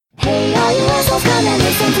assholes come and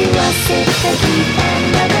listen to us. It's the Keith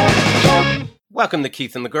and the Girl Show. Welcome to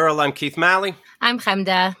Keith and the Girl. I'm Keith Malley. I'm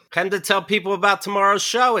Chemda. Chemda, tell people about tomorrow's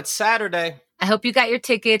show. It's Saturday. I hope you got your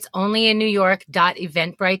tickets. Only in New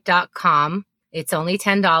York.eventbrite.com. It's only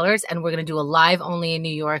 $10, and we're going to do a live Only in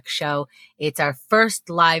New York show. It's our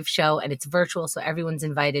first live show, and it's virtual, so everyone's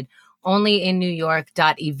invited. Only in New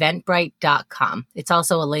York.eventbrite.com. It's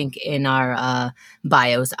also a link in our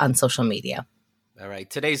bios on social media. All right.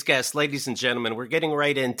 Today's guest, ladies and gentlemen, we're getting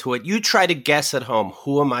right into it. You try to guess at home.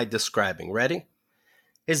 Who am I describing? Ready?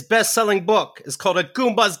 His best-selling book is called A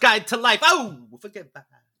Goomba's Guide to Life. Oh, forget that.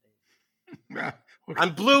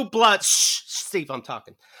 On Blue Bloods. Shh, Steve, I'm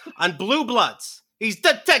talking. On Blue Bloods. He's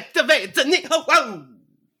Detective Anthony. Oh,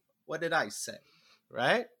 what did I say?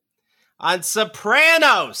 Right? On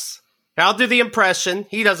Sopranos. I'll do the impression.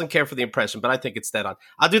 He doesn't care for the impression, but I think it's dead on.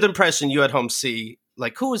 I'll do the impression you at home see.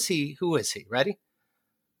 Like, who is he? Who is he? Ready?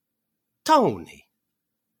 Tony.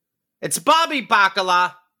 It's Bobby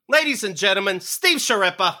Bacala. Ladies and gentlemen, Steve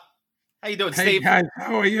Schirripa. How you doing, Steve? Hey, guys.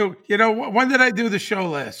 How are you? You know, when did I do the show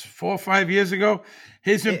last? 4 or 5 years ago?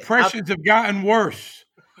 His impressions have gotten worse.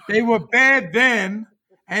 They were bad then,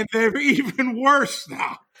 and they're even worse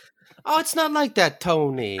now. Oh, it's not like that,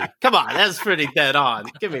 Tony. Come on, that's pretty dead on.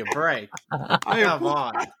 Give me a break. Come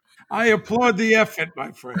on. I applaud the effort,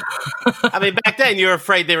 my friend. I mean, back then you were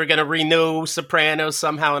afraid they were going to renew Sopranos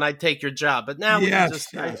somehow, and I'd take your job. But now yes.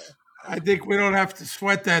 I think we don't have to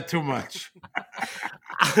sweat that too much.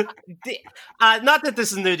 Not that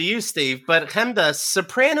this is new to you, Steve, but Chemda,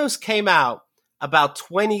 Sopranos came out about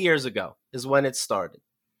 20 years ago is when it started.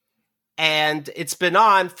 And it's been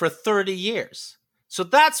on for 30 years. So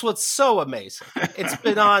that's what's so amazing. It's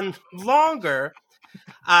been on longer.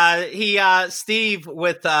 Steve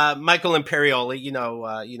with Michael Imperioli, you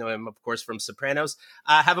know him, of course, from Sopranos,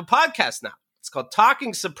 have a podcast now. It's called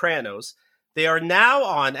Talking Sopranos. They are now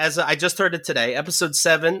on, as I just heard it today, episode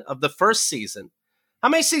 7 of the first season. How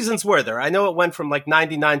many seasons were there? I know it went from like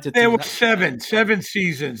 99 to... There were seven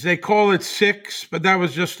seasons. They call it 6, but that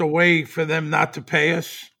was just a way for them not to pay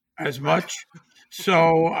us as much.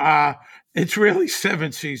 So it's really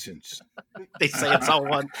 7 seasons. They say it's all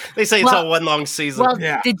one. They say it's all one long season. Well,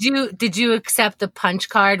 yeah. Did you accept the punch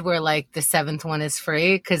card where like the 7th one is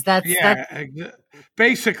free? Because that's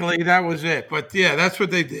basically that was it. But yeah, that's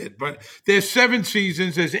what they did. But there's 7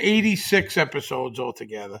 seasons. There's 86 episodes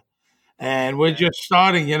altogether, and we're just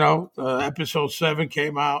starting. You know, episode 7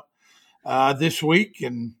 came out this week,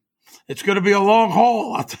 and it's going to be a long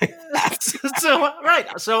haul. I'll tell you that.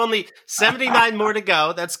 So only 79 more to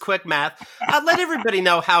go. That's quick math. Let everybody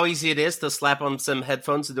know how easy it is to slap on some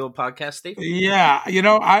headphones to do a podcast, Steve. Yeah, you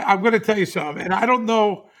know, I'm going to tell you something, and I don't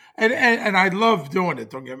know, and I love doing it.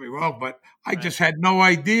 Don't get me wrong, but I just had no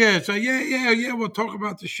idea. So yeah, we'll talk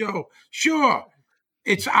about the show. Sure,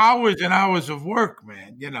 it's hours and hours of work,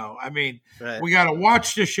 man. You know, I mean, we got to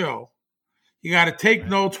watch the show. You got to take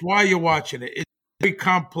notes while you're watching it. It's very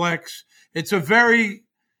complex. It's a very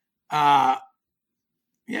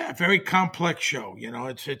very complex show. You know,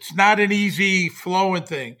 it's not an easy flowing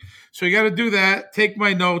thing. So you got to do that. Take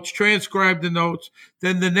my notes, transcribe the notes.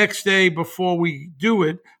 Then the next day before we do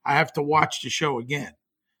it, I have to watch the show again.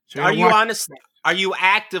 So are you honest? Are you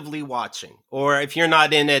actively watching, or if you're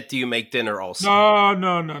not in it, do you make dinner also? No.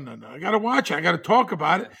 I got to watch it. I got to talk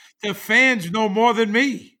about it. The fans know more than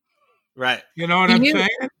me. Right. You know what I'm saying?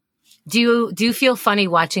 Do you feel funny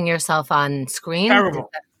watching yourself on screen? Terrible.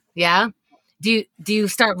 Yeah. Do you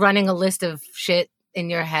start running a list of shit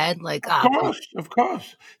in your head? Like, of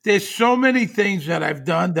course. There's so many things that I've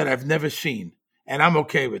done that I've never seen, and I'm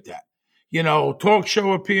okay with that. You know, talk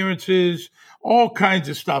show appearances, all kinds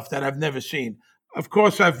of stuff that I've never seen. Of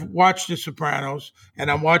course, I've watched The Sopranos,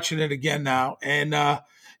 and I'm watching it again now. And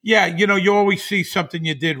you know, you always see something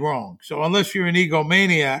you did wrong. So unless you're an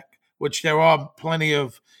egomaniac, which there are plenty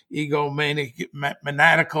of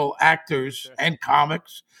egomaniacal actors and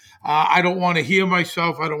comics, I don't want to hear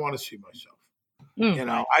myself. I don't want to see myself. You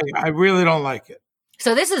know, I really don't like it.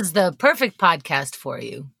 So this is the perfect podcast for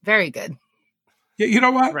you. Very good. Yeah, you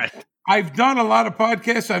know what? Right. I've done a lot of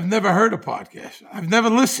podcasts. I've never heard a podcast. I've never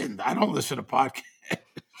listened. I don't listen to podcasts.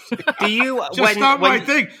 Do you? Just not my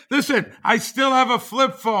thing. Listen, I still have a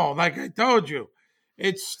flip phone. Like I told you,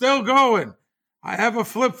 it's still going. I have a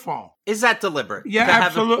flip phone. Is that deliberate? Yeah,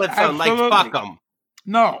 absolutely. Have a flip phone, absolutely. Like fuck them.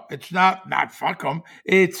 No, it's not fuck them.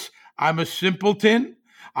 I'm a simpleton.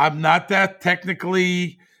 I'm not that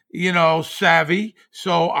technically, savvy.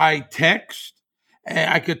 So I text.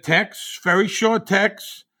 And I could text, very short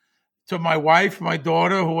texts to my wife, my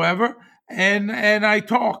daughter, whoever, and I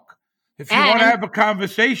talk. If you want to have a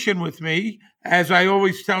conversation with me, as I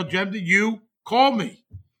always tell Jem, you Call me.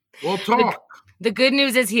 We'll talk. The good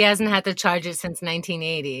news is he hasn't had to charge it since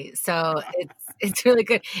 1980, so it's really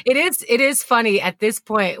good. It is funny at this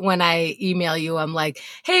point when I email you. I'm like,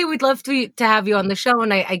 hey, we'd love to have you on the show,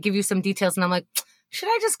 and I give you some details, and I'm like, should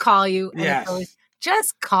I just call you? And Yes. it's always,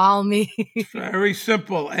 just call me. Very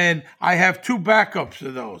simple. And I have 2 backups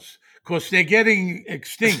of those because they're getting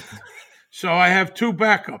extinct. So I have 2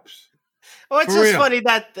 backups. Oh, it's For just real. funny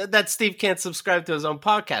that Steve can't subscribe to his own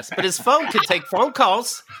podcast, but his phone can take phone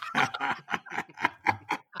calls.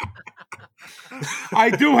 I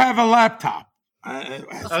do have a laptop. As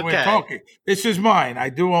we're Okay. talking. This is mine. I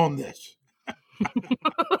do own this.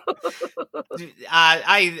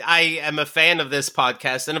 I am a fan of this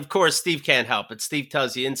podcast, and of course, Steve can't help it. Steve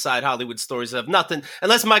tells you inside Hollywood stories of nothing,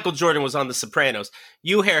 unless Michael Jordan was on The Sopranos.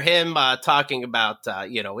 You hear him talking about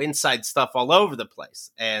inside stuff all over the place,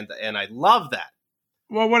 and I love that.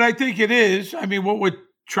 Well, what I think it is, I mean, what we're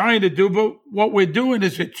trying to do, but what we're doing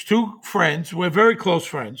is it's 2 friends. We're very close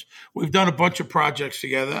friends. We've done a bunch of projects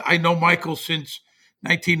together. I know Michael since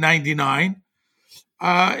 1999.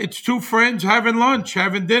 It's 2 friends having lunch,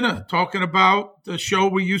 having dinner, talking about the show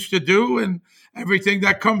we used to do and everything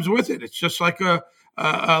that comes with it. It's just like a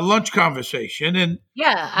lunch conversation. And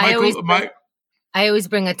Yeah, I always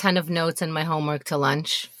bring a ton of notes and my homework to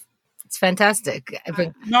lunch. It's fantastic.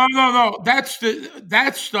 No. That's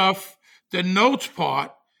that stuff. The notes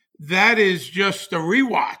part, that is just a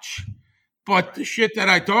rewatch. But the shit that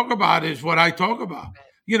I talk about is what I talk about.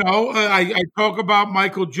 I talk about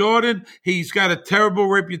Michael Jordan. He's got a terrible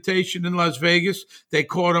reputation in Las Vegas. They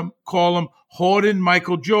call him Hoarding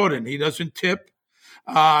Michael Jordan. He doesn't tip.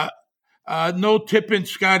 No tipping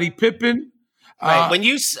Scottie Pippen. Right.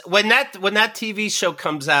 When that TV show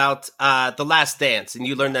comes out, The Last Dance, and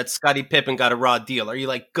you learn that Scottie Pippen got a raw deal, are you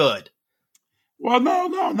like, good? Well, no,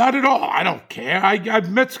 not at all. I don't care. I've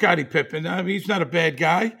met Scottie Pippen. I mean, he's not a bad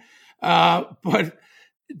guy. But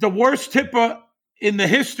the worst tipper in the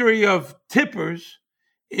history of tippers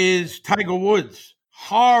is Tiger Woods.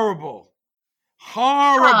 Horrible.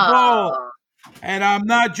 Oh. And I'm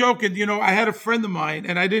not joking. I had a friend of mine,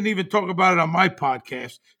 and I didn't even talk about it on my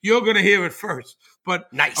podcast. You're going to hear it first.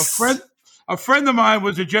 But Nice. a friend of mine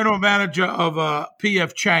was a general manager of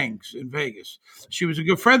P.F. Chang's in Vegas. She was a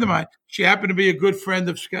good friend of mine. She happened to be a good friend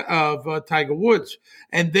of Tiger Woods.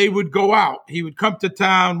 And they would go out. He would come to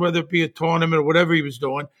town, whether it be a tournament or whatever he was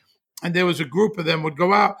doing. And there was a group of them would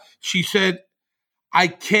go out. She said, I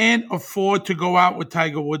can't afford to go out with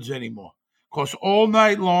Tiger Woods anymore because all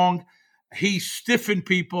night long he's stiffing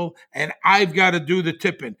people and I've got to do the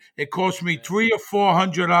tipping. It costs me $300 or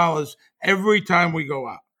 $400 every time we go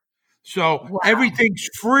out. So Everything's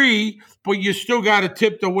free, but you still got to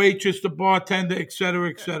tip the waitress, the bartender, et cetera,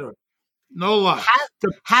 et cetera. No lie.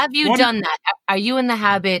 Have you done that? Are you in the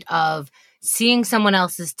habit of seeing someone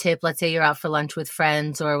else's tip? Let's say you're out for lunch with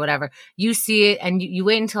friends or whatever. You see it and you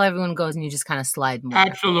wait until everyone goes and you just kind of slide more.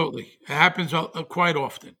 Absolutely. It happens quite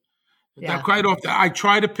often. Yeah. Quite often. I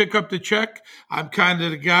try to pick up the check. I'm kind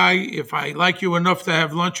of the guy, if I like you enough to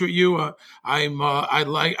have lunch with you, I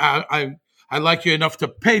like you enough to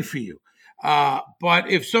pay for you. But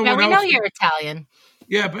if someone we else, know you're Italian.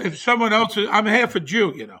 yeah, but if someone else, I'm half a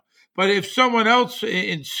Jew, But if someone else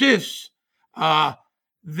insists,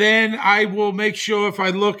 then I will make sure if I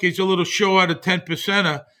look, he's a little short, a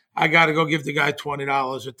 10%er, I got to go give the guy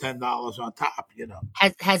 $20 or $10 on top,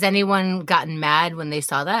 Has anyone gotten mad when they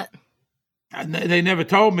saw that? And they never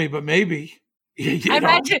told me, but maybe.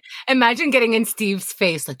 Imagine getting in Steve's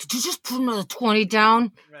face, like, did you just put another 20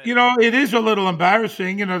 down? Right. It is a little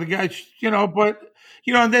embarrassing, the guy, but,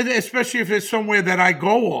 and then especially if it's somewhere that I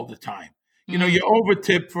go all the time. You over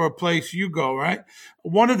tip for a place you go, right?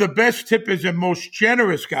 One of the best tippers and most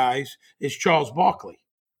generous guys is Charles Barkley.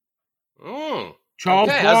 Charles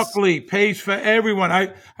Barkley pays for everyone.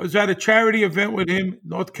 I was at a charity event with him,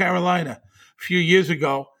 North Carolina, a few years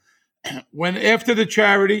ago. When after the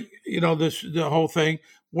charity, the whole thing,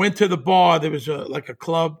 went to the bar. There was a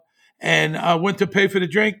club, and went to pay for the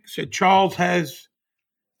drink. Said Charles has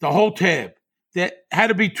the whole tab. There had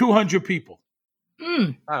to be 200 people.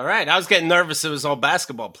 All right. I was getting nervous. It was all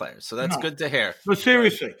basketball players. So that's good to hear. But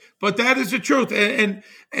seriously, but that is the truth. And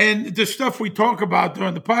the stuff we talk about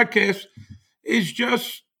during the podcast is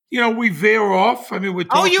just, we veer off. I mean, we're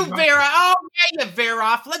talking you veer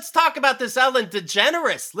off. Let's talk about this Ellen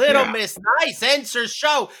DeGeneres. Little Miss Nice ends her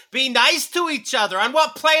show. Be nice to each other. On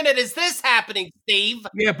what planet is this happening, Steve?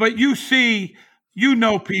 Yeah, but you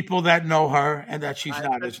know people that know her and that she's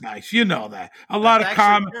not as nice. You know that. A lot of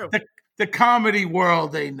the comedy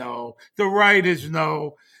world, they know. The writers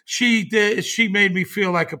know. She made me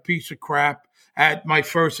feel like a piece of crap. at my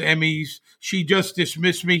first Emmys. She just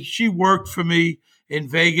dismissed me. She worked for me in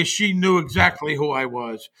Vegas. She knew exactly who I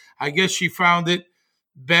was. I guess she found it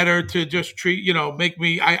better to just make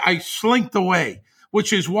me, I slinked away,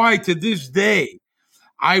 which is why to this day,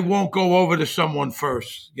 I won't go over to someone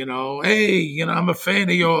first, hey, I'm a fan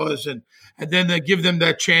of yours. And then they give them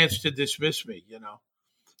that chance to dismiss me,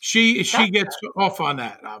 She gets off on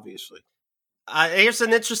that, obviously. Here's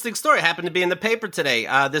an interesting story. It happened to be in the paper today.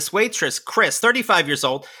 This waitress, Chris, 35 years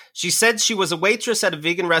old, she said she was a waitress at a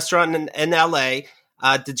vegan restaurant in L.A.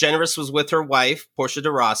 DeGeneres was with her wife, Portia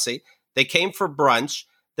de Rossi. They came for brunch.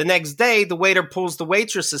 The next day, the waiter pulls the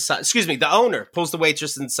waitress aside. Excuse me, the owner pulls the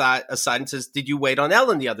waitress aside and says, "Did you wait on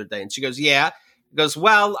Ellen the other day?" And she goes, "Yeah." He goes,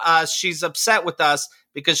 "Well, she's upset with us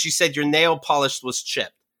because she said your nail polish was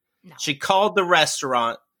chipped." No. She called the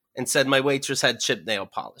restaurant and said my waitress had chipped nail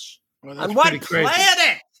polish. Well, on what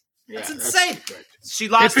planet? That's insane. She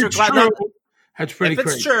lost her glass. That's pretty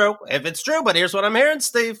crazy. If it's true, but here's what I'm hearing,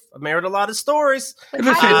 Steve. I've heard a lot of stories.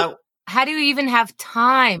 How do you even have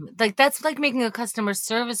time? Like, that's like making a customer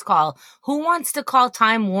service call. Who wants to call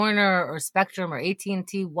Time Warner or Spectrum or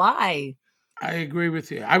AT&T? Why? I agree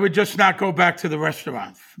with you. I would just not go back to the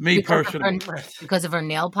restaurant. Personally. Because of her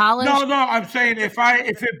nail polish? No. I'm saying if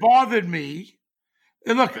it bothered me,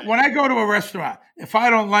 and look, when I go to a restaurant, if I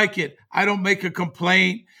don't like it, I don't make a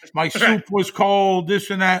complaint. My soup was cold, this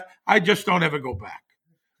and that. I just don't ever go back.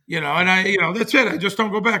 And that's it. I just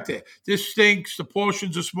don't go back there. This stinks. The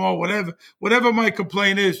portions are small, whatever my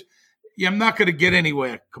complaint is. I'm not going to get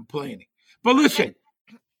anywhere complaining. But listen,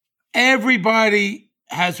 everybody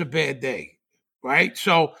has a bad day, right?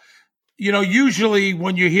 So, usually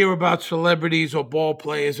when you hear about celebrities or ball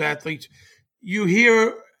players, athletes, you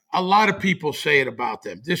hear a lot of people say it about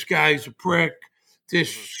them. This guy's a prick.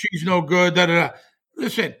 She's no good. Da, da, da.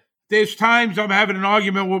 Listen, there's times I'm having an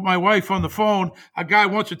argument with my wife on the phone. A guy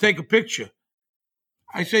wants to take a picture.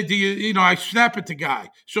 I say, I snap at the guy.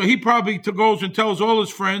 So he probably goes and tells all his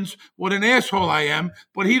friends what an asshole I am,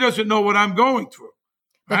 but he doesn't know what I'm going through.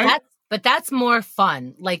 Right? But that's more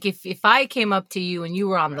fun. Like if I came up to you and you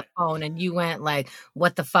were on the phone and you went like,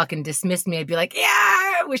 what the fuck, and dismissed me, I'd be like, yeah,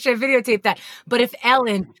 I wish I videotaped that. But if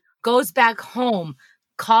Ellen goes back home,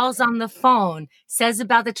 calls on the phone, says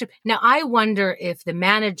about the trip. Now, I wonder if the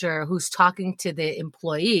manager who's talking to the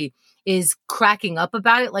employee is cracking up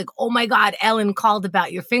about it. Like, oh my God, Ellen called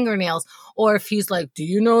about your fingernails. Or if he's like, do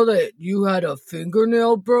you know that you had a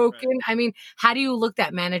fingernail broken? Right. I mean, how do you look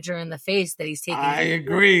that manager in the face that he's taking? I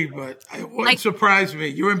agree, but it wouldn't surprise me.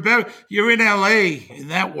 You're in LA in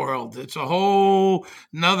that world. It's a whole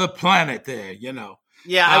nother planet there,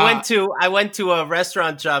 Yeah, I went to a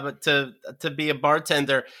restaurant job to be a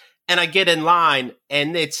bartender, and I get in line,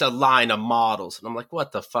 and it's a line of models, and I'm like,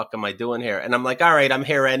 "What the fuck am I doing here?" And I'm like, "All right, I'm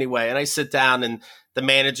here anyway." And I sit down, and the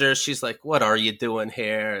manager, she's like, "What are you doing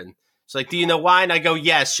here?" And she's like, "Do you know why?" And I go,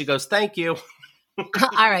 "Yes." She goes, "Thank you."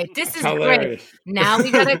 All right, this is great. Now we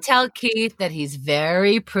gotta tell Keith that he's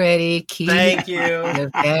very pretty. Keith, thank you.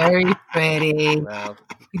 You're very pretty. Well,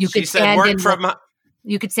 you she said work from.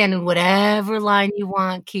 You could stand in whatever line you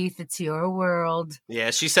want, Keith. It's your world. Yeah,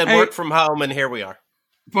 she said work from home, and here we are.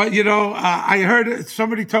 But, I heard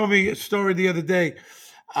somebody told me a story the other day.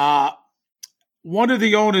 One of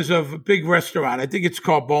the owners of a big restaurant, I think it's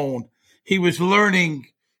called Bone, he was learning,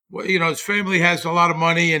 his family has a lot of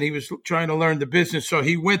money, and he was trying to learn the business. So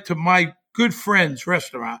he went to my good friend's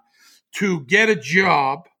restaurant to get a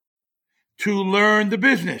job to learn the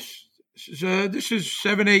business. This is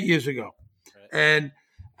 7-8 years ago. And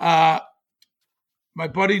my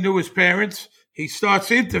buddy knew his parents. He starts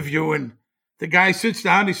interviewing. The guy sits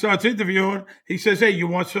down. He starts interviewing. He says, "Hey, you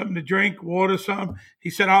want something to drink, water, something?" He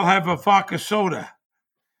said, "I'll have a vodka soda."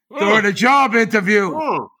 During a job interview.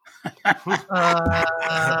 All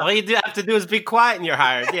you have to do is be quiet and you're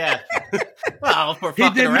hired. Yeah. Well, for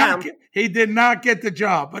fucking around. He did not get the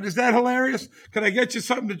job. But is that hilarious? Can I get you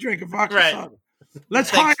something to drink, a vodka soda? Let's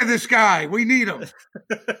hire this guy. We need him.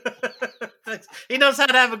 He knows how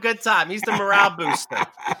to have a good time. He's the morale booster.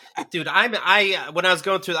 Dude, when I was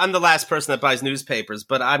going through, I'm the last person that buys newspapers,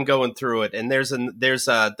 but I'm going through it. And there's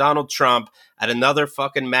Donald Trump at another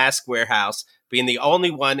fucking mask warehouse being the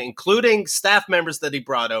only one, including staff members that he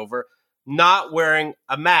brought over, not wearing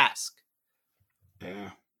a mask. Yeah.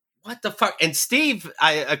 What the fuck? And Steve,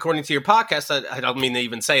 according to your podcast, I don't mean to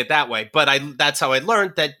even say it that way, but that's how I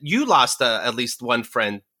learned that you lost at least one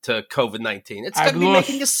friend to COVID-19. It's going to be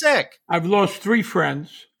making you sick. I've lost 3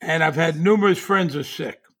 friends, and I've had numerous friends are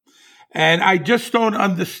sick. And I just don't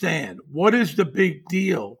understand. What is the big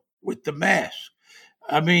deal with the mask?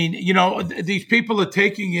 I mean, these people are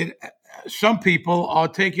taking it some people are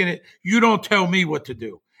taking it, you don't tell me what to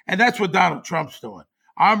do. And that's what Donald Trump's doing.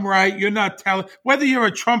 I'm right. You're not telling. Whether you're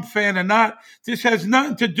a Trump fan or not, this has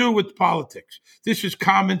nothing to do with politics. This is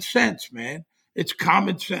common sense, man. It's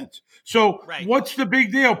common sense. So what's the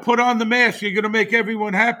big deal? Put on the mask. You're going to make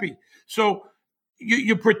everyone happy. So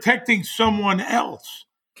you're protecting someone else.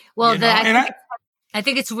 Well, I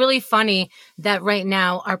think it's really funny that right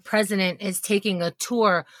now our president is taking a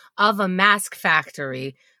tour of a mask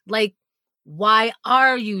factory. Like, why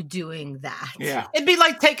are you doing that? Yeah. It'd be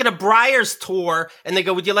like taking a Breyers tour and they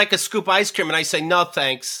go, would you like a scoop of ice cream? And I say, no,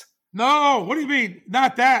 thanks. No, what do you mean?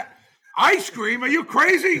 Not that. Ice cream? Are you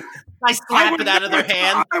crazy? I slap it out of their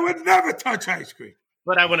hand. I would never touch ice cream.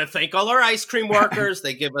 But I want to thank all our ice cream workers.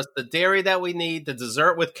 They give us the dairy that we need, the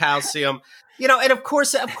dessert with calcium. And of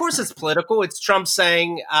course it's political. It's Trump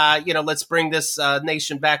saying, let's bring this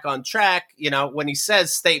nation back on track. When he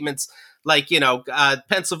says statements like,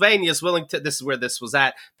 Pennsylvania is willing to, this is where this was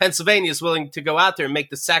at, Pennsylvania is willing to go out there and make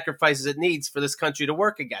the sacrifices it needs for this country to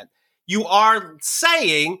work again. You are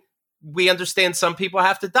saying we understand some people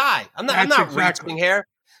have to die. I'm not reaching here.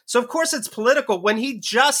 So, of course, it's political. When he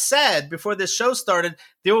just said before this show started,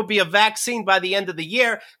 there will be a vaccine by the end of the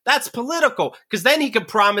year, that's political. Because then he can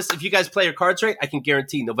promise, if you guys play your cards right, I can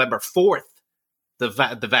guarantee November 4th,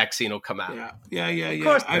 the vaccine will come out. Yeah. Of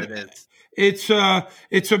course it is.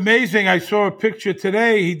 It's amazing. I saw a picture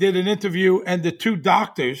today. He did an interview, and the two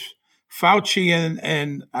doctors, Fauci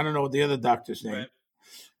and I don't know the other doctor's name,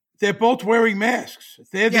 they're both wearing masks.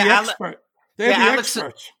 They're the expert. They're the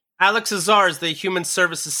experts. Alex Azar is the Human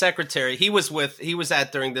Services Secretary. He was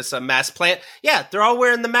at during this mask plant. Yeah, they're all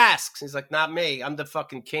wearing the masks. He's like, not me. I'm the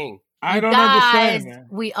fucking king. I don't understand, man.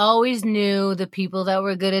 We always knew the people that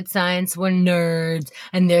were good at science were nerds,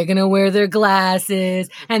 and they're going to wear their glasses,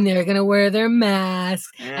 and they're going to wear their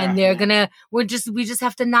masks, and they're going to, we just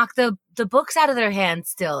have to knock the books out of their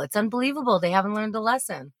hands still. It's unbelievable. They haven't learned a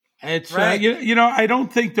lesson. It's, I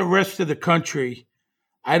don't think the rest of the country,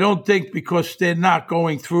 because they're not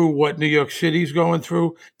going through what New York City's going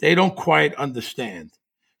through, they don't quite understand.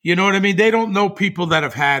 You know what I mean? They don't know people that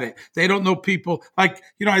have had it. They don't know people like,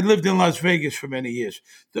 I lived in Las Vegas for many years.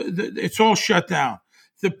 It's all shut down.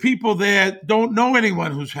 The people there don't know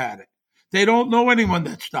anyone who's had it. They don't know anyone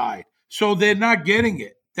that's died. So they're not getting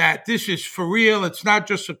it, that this is for real. It's not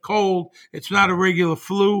just a cold. It's not a regular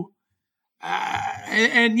flu.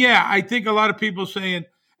 I think a lot of people saying,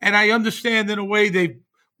 and I understand in a way they've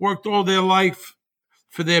worked all their life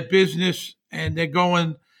for their business and they're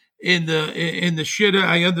going in the shitter,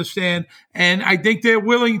 I understand. And I think they're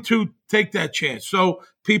willing to take that chance. So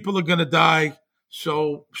people are going to die.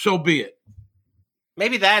 So be it.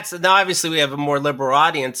 Maybe now obviously we have a more liberal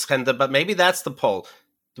audience, but maybe that's the poll.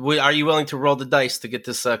 Are you willing to roll the dice to get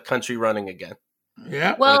this country running again?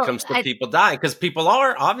 Yeah. When it comes to people dying, because people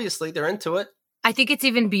are, obviously they're into it. I think it's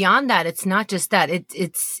even beyond that. It's not just that.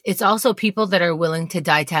 It's also people that are willing to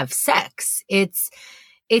die to have sex. It's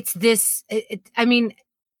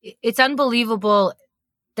unbelievable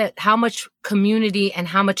that how much community and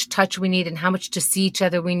how much touch we need and how much to see each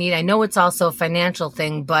other we need. I know it's also a financial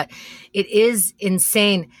thing, but it is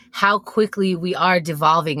insane how quickly we are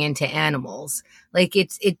devolving into animals. Like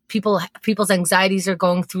people's anxieties are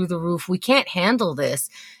going through the roof. We can't handle this.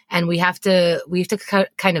 And we have to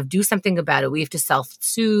kind of do something about it. We have to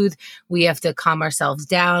self-soothe. We have to calm ourselves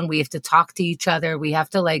down. We have to talk to each other. We have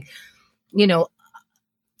to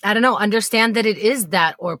understand that it is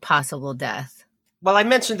that or possible death. Well, I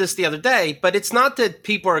mentioned this the other day, but it's not that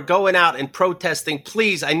people are going out and protesting,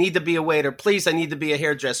 please, I need to be a waiter. Please, I need to be a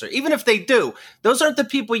hairdresser. Even if they do, those aren't the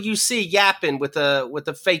people you see yapping with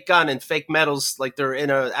a fake gun and fake medals like they're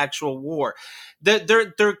in an actual war.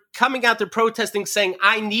 They're coming out, they're protesting, saying,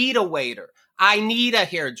 I need a waiter. I need a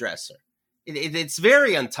hairdresser. It's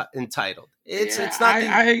very entitled. It's not.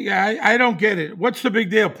 I don't get it. What's the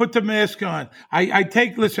big deal? Put the mask on. I've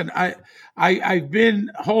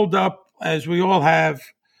been holed up, as we all have,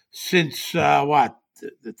 since the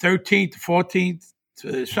 13th,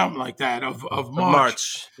 14th, something like that of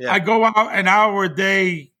March. Yeah. I go out an hour a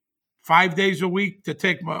day, 5 days a week to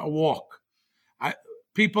take a walk.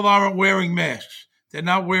 People aren't wearing masks. They're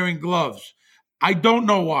not wearing gloves. I don't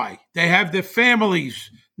know why. They have their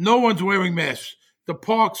families. No one's wearing masks. The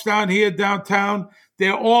parks down here, downtown,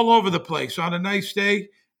 they're all over the place. On a nice day,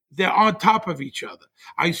 they're on top of each other.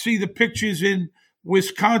 I see the pictures in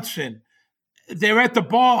Wisconsin. They're at the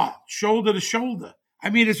bar, shoulder to shoulder. I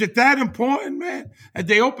mean, is it that important, man? And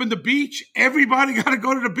they open the beach. Everybody got to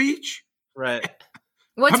go to the beach. Right.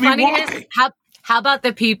 What's funny is How about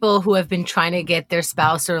the people who have been trying to get their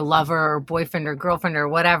spouse or lover or boyfriend or girlfriend or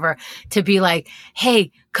whatever to be like,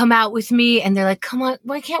 hey, come out with me. And they're like, come on,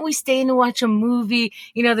 why can't we stay and watch a movie?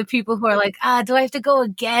 You know, the people who are like, do I have to go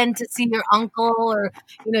again to see your uncle or,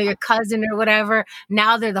 you know, your cousin or whatever?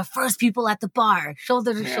 Now they're the first people at the bar,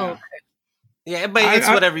 shoulder to shoulder. Yeah, but it's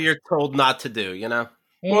whatever you're told not to do, you know?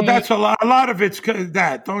 Well, that's a lot of it's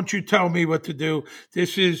that. Don't you tell me what to do.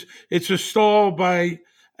 It's a stall by,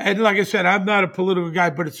 and like I said, I'm not a political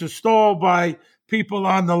guy, but it's a stall by people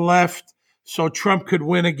on the left so Trump could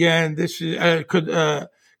win again. This is,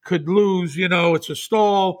 could lose, you know, it's a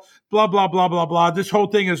stall, blah, blah, blah, blah, blah. This whole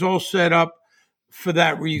thing is all set up for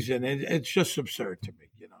that reason. It's just absurd to me,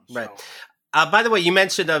 you know. Right. By the way, you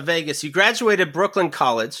mentioned Vegas. You graduated Brooklyn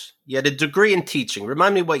College. You had a degree in teaching.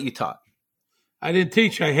 Remind me what you taught. I didn't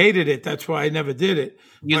teach. I hated it. That's why I never did it.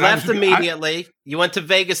 You left immediately. You went to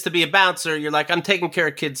Vegas to be a bouncer. You're like, I'm taking care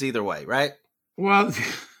of kids either way, right? Well,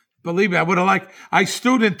 believe me, I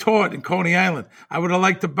student taught in Coney Island. I would have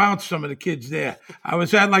liked to bounce some of the kids there. I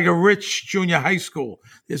was at like a rich junior high school.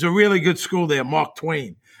 There's a really good school there, Mark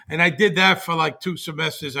Twain. And I did that for like 2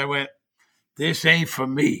 semesters. I went, this ain't for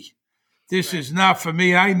me. This is not for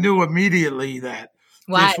me. I knew immediately that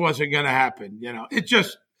this wasn't going to happen. You know, it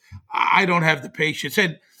just, I don't have the patience.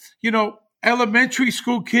 And, you know, elementary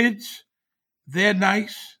school kids, they're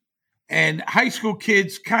nice. And high school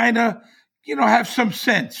kids kind of, you know, have some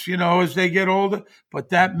sense, you know, as they get older. But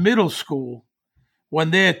that middle school,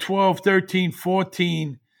 when they're 12, 13,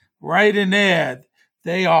 14, right in there,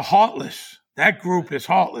 they are heartless. That group is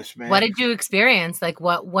heartless, man. What did you experience? Like,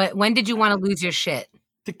 when did you want to lose your shit?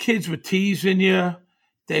 The kids were teasing you.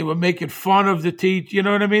 They were making fun of the teacher. You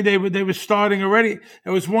know what I mean? They were starting already.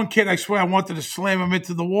 There was one kid, I swear, I wanted to slam him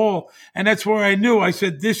into the wall. And that's where I knew. I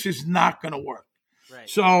said, this is not going to work. Right.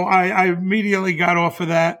 So I immediately got off of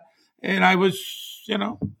that. And I was, you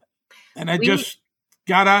know, and I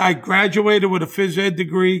graduated with a phys ed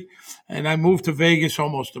degree. And I moved to Vegas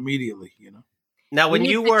almost immediately, you know. Now, when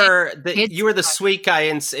you were the sweet guy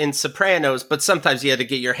in Sopranos, but sometimes you had to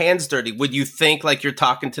get your hands dirty. Would you think like you're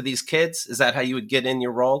talking to these kids? Is that how you would get in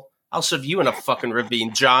your role? I'll shove you in a fucking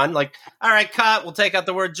ravine, John. Like, all right, cut. We'll take out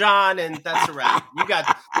the word John, and that's a wrap.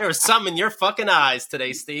 There was some in your fucking eyes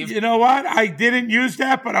today, Steve. You know what? I didn't use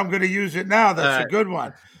that, but I'm going to use it now. That's a good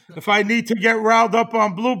one. If I need to get riled up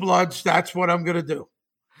on Blue Bloods, that's what I'm going to do.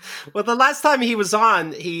 Well, the last time he was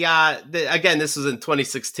on, he again, this was in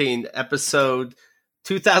 2016, episode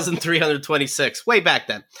 2326, way back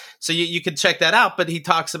then. So you can check that out. But he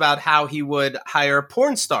talks about how he would hire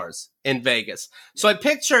porn stars in Vegas. So I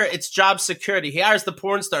picture it's job security. He hires the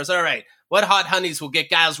porn stars. All right, what hot honeys will get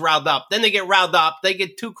guys riled up? Then they get riled up. They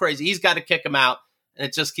get too crazy. He's got to kick them out. And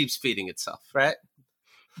it just keeps feeding itself, right?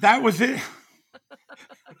 That was it.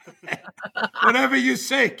 Whatever you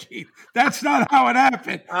say, Keith. That's not how it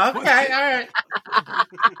happened. Okay, all right.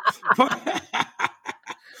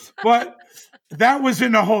 But that was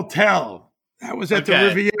in a hotel. That was at the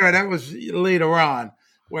Riviera. That was later on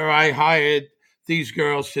where I hired these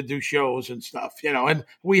girls to do shows and stuff, you know. And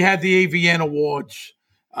we had the AVN Awards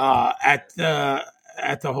at the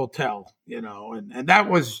hotel, you know, and that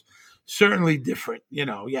was certainly different. You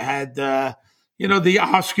know, you had you know, the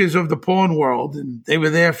Oscars of the porn world, and they were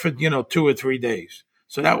there for, you know, 2 or 3 days.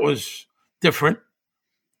 So that was different.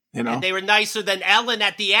 You know, and they were nicer than Ellen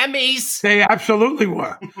at the Emmys. They absolutely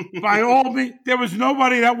were. By all means, there was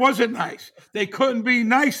nobody that wasn't nice. They couldn't be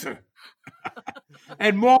nicer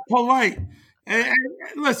and more polite. And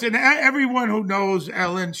listen, everyone who knows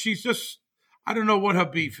Ellen, she's just, I don't know what her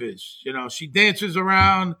beef is. You know, she dances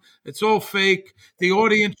around. It's all fake. The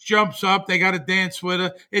audience jumps up. They got to dance with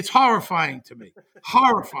her. It's horrifying to me.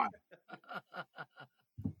 Horrifying.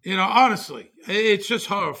 You know, honestly, it's just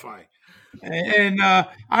horrifying. And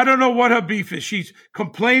I don't know what her beef is. She's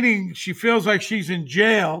complaining. She feels like she's in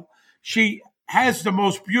jail. She has the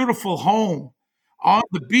most beautiful home on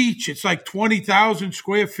the beach. It's like 20,000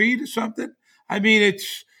 square feet or something. I mean,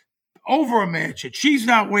 it's over a mansion. She's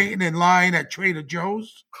not waiting in line at Trader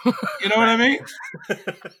Joe's. You know what I mean?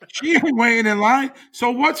 She ain't waiting in line. So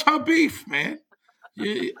what's her beef, man?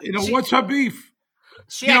 You know, what's her beef?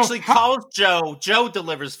 She actually calls Joe. Joe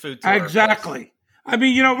delivers food to her. Exactly. I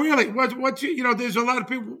mean, you know, really, what's you know, there's a lot of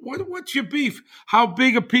people. What's your beef? How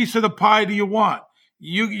big a piece of the pie do you want?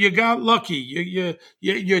 You got lucky.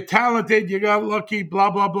 You're talented. You got lucky.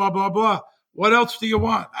 Blah blah blah blah blah. What else do you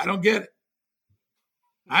want? I don't get it.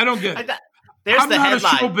 There's I'm the not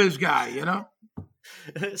headline. a showbiz guy, you know.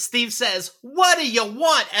 Steve says, "What do you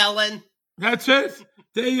want, Ellen?" That's it.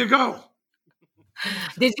 There you go.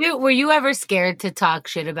 Were you ever scared to talk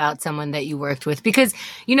shit about someone that you worked with? Because,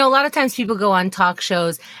 a lot of times people go on talk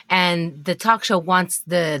shows and the talk show wants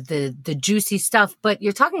the juicy stuff, but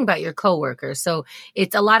you're talking about your coworker. So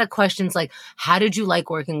it's a lot of questions like, how did you like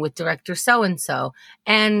working with director so-and-so?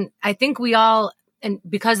 And I think we all, and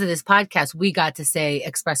because of this podcast, we got to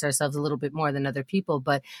express ourselves a little bit more than other people.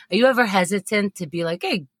 But are you ever hesitant to be like,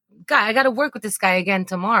 hey, guy, I got to work with this guy again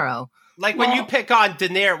tomorrow? Like when you pick on De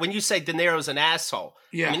Niro, when you say De Niro's an asshole,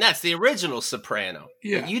 Yeah. I mean, that's the original Soprano.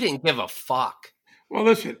 Yeah. You didn't give a fuck. Well,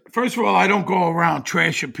 listen, first of all, I don't go around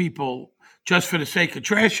trashing people just for the sake of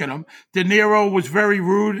trashing them. De Niro was very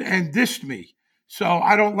rude and dissed me. So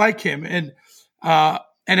I don't like him. And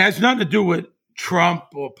it has nothing to do with Trump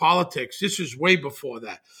or politics. This is way before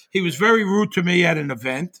that. He was very rude to me at an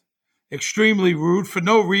event, extremely rude for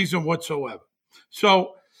no reason whatsoever.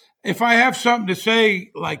 So if I have something to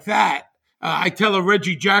say like that, I tell a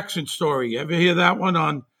Reggie Jackson story. Ever hear that one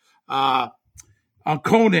on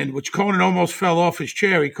Conan, which Conan almost fell off his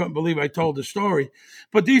chair. He couldn't believe I told the story.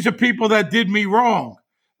 But these are people that did me wrong.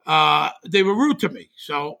 They were rude to me.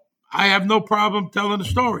 So I have no problem telling the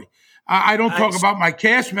story. I don't talk about my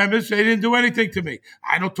cast members. They didn't do anything to me.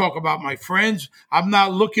 I don't talk about my friends. I'm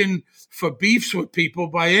not looking for beefs with people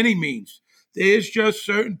by any means. There's just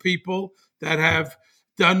certain people that have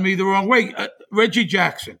done me the wrong way. Reggie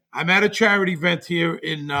Jackson. I'm at a charity event here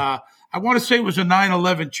in, I want to say it was a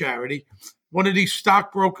 9/11 charity. One of these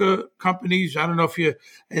stockbroker companies. I don't know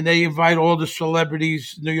and they invite all the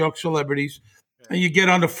celebrities, New York celebrities, and you get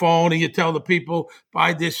on the phone and you tell the people,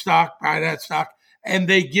 buy this stock, buy that stock, and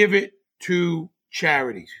they give it to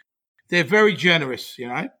charities. They're very generous,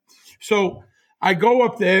 So I go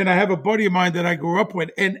up there and I have a buddy of mine that I grew up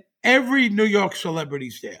with, and every New York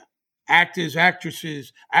celebrity's there. Actors,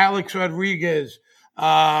 actresses, Alex Rodriguez,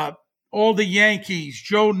 all the Yankees,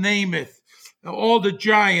 Joe Namath, all the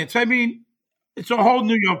Giants. I mean, it's a whole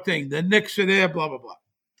New York thing. The Knicks are there, blah, blah, blah.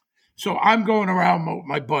 So I'm going around with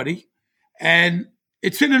my buddy, and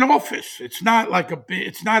it's in an office. It's not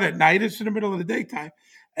it's not at night. It's in the middle of the daytime.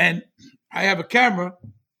 And I have a camera.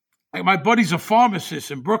 My buddy's a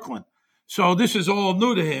pharmacist in Brooklyn. So this is all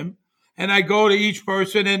new to him. And I go to each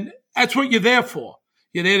person, and that's what you're there for.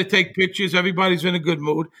 You're there to take pictures. Everybody's in a good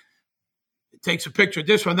mood. It takes a picture of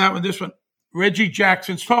this one, that one, this one. Reggie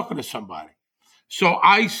Jackson's talking to somebody. So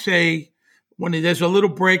I say, when there's a little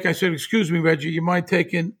break, I said, excuse me, Reggie, you mind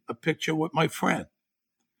taking a picture with my friend?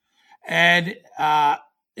 And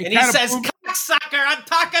he says, cocksucker, I'm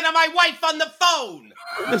talking to my wife on the phone.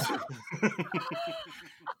 Listen,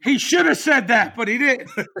 he should have said that, but he didn't.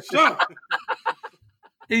 So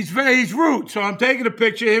he's rude. So I'm taking a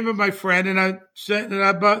picture of him and my friend, and I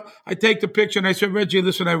take the picture, and I said, Reggie,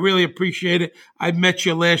 listen, I really appreciate it. I met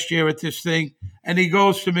you last year at this thing. And he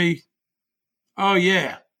goes to me, oh,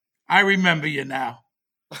 yeah, I remember you now.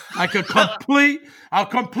 Like a complete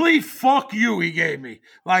fuck you he gave me.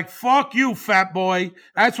 Like, fuck you, fat boy.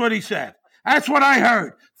 That's what he said. That's what I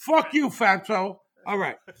heard. Fuck you, fatso. All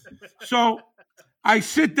right. So I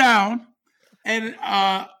sit down, and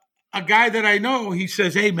a guy that I know, he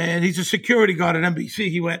says, hey, man, he's a security guard at NBC.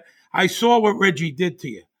 He went, I saw what Reggie did to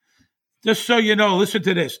you. Just so you know, listen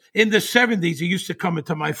to this. In the 70s, he used to come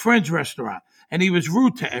into my friend's restaurant, and he was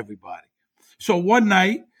rude to everybody. So one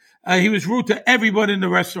night, he was rude to everyone in the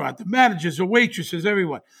restaurant, the managers, the waitresses,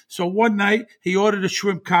 everyone. So one night, he ordered a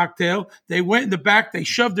shrimp cocktail. They went in the back. They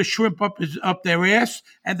shoved the shrimp up their ass,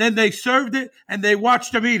 and then they served it, and they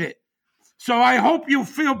watched him eat it. So I hope you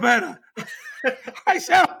feel better. I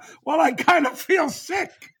said, well, I kind of feel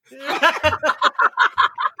sick.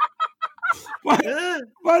 but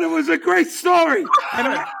it was a great story.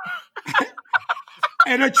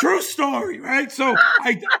 And a true story, right? So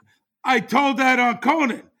I told that on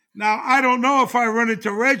Conan. Now, I don't know if I run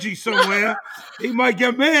into Reggie somewhere. He might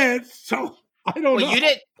get mad, so I don't know.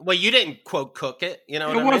 You didn't, quote, cook it. You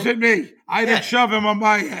know it wasn't me. I didn't shove him on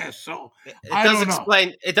my ass, so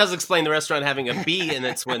it does explain the restaurant having a bee in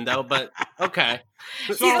its window, but okay.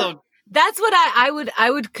 So, that's what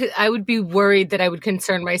I would be worried that I would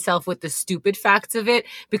concern myself with the stupid facts of it,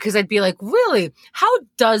 because I'd be like, really, how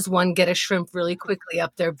does one get a shrimp really quickly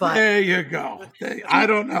up their butt? There you go. I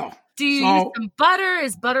don't know. Do you use some butter?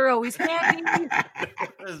 Is butter always handy?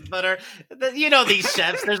 There's butter. These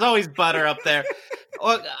chefs. There's always butter up there.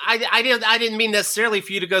 Well, I didn't mean necessarily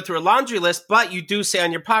for you to go through a laundry list, but you do say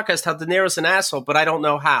on your podcast how De Niro's an asshole, but I don't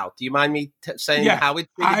know how. Do you mind me saying how it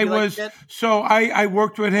treated you like shit? So I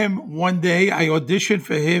worked with him one day. I auditioned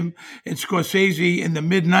for him and Scorsese in the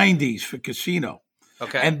mid-'90s for Casino.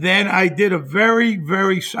 Okay. And then I did a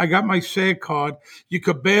I got my SAG card. You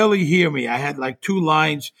could barely hear me. I had like 2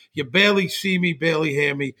 lines. You barely see me, barely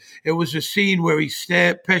hear me. It was a scene where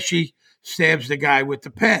Pesci stabs the guy with the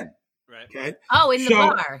pen. Right. Okay. Oh, in the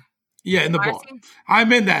bar. Yeah, in the bar. Scene?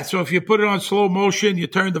 I'm in that. So if you put it on slow motion, you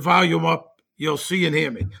turn the volume up, you'll see and hear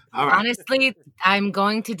me. All right. Honestly, I'm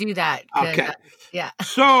going to do that. Okay. Yeah.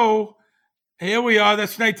 So here we are.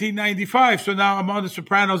 That's 1995. So now I'm on The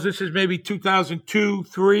Sopranos. This is maybe 2002,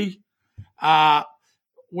 3.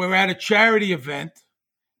 We're at a charity event.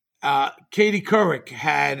 Katie Couric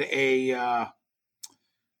had a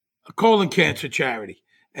colon cancer charity,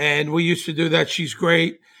 and we used to do that. She's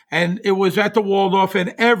great. And it was at the Waldorf,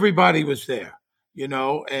 and everybody was there, you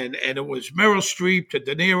know, and it was Meryl Streep to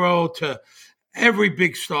De Niro to every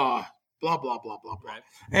big star, blah, blah, blah, blah, blah. Right.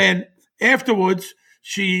 And afterwards,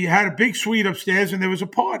 she had a big suite upstairs, and there was a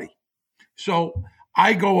party. So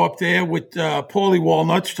I go up there with Paulie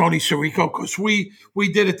Walnuts, Tony Sirico, because we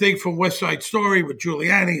did a thing from West Side Story with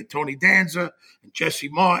Giuliani and Tony Danza and Jesse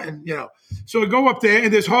Martin, you know. So we go up there,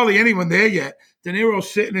 and there's hardly anyone there yet. De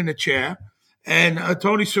Niro's sitting in a chair. And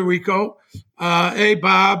Tony Sirico, hey,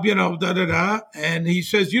 Bob, you know, da-da-da. And he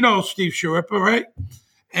says, you know Steve Schirripa, right?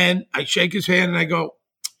 And I shake his hand and I go,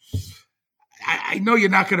 I know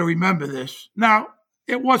you're not going to remember this. Now,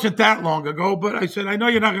 it wasn't that long ago, but I said, I know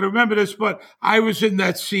you're not going to remember this, but I was in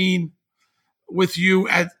that scene with you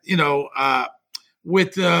at, you know,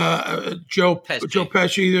 with Joe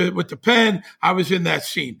Pesci with the pen. I was in that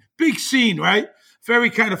scene. Big scene, right?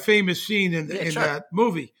 Very kind of famous scene in that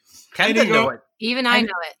movie. Ken didn't know it. Even I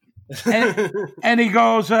know it. And he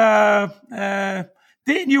goes,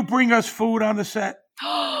 didn't you bring us food on the set?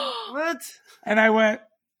 What? And I went,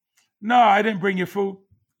 no, I didn't bring you food.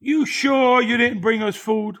 You sure you didn't bring us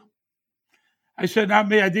food? I said, not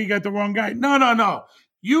me. I think you got the wrong guy. No.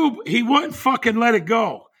 He wouldn't fucking let it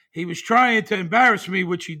go. He was trying to embarrass me,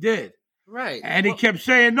 which he did. Right. And he kept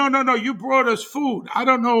saying, no, you brought us food. I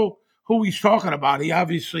don't know who he's talking about. He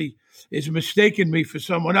obviously is mistaking me for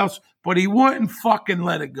someone else, but he wouldn't fucking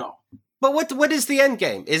let it go. But what is the end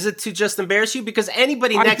game? Is it to just embarrass you? Because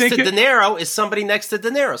anybody next to De Niro is somebody next to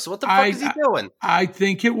De Niro. So what the fuck is he doing? I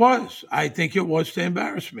think it was. I think it was to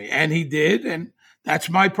embarrass me. And he did, and that's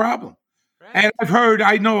my problem. Right. And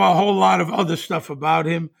I know a whole lot of other stuff about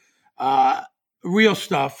him, real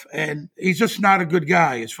stuff, and he's just not a good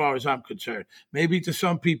guy as far as I'm concerned. Maybe to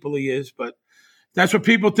some people he is, but that's what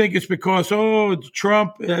people think it's because, it's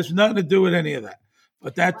Trump. It has nothing to do with any of that.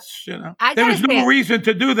 But that's, you know, there was no reason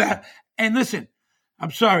to do that. And listen,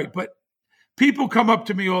 I'm sorry, but people come up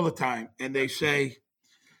to me all the time and they say,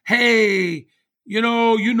 hey, you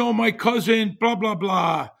know my cousin, blah, blah,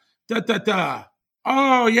 blah, da.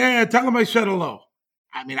 Oh, yeah, tell him I said hello.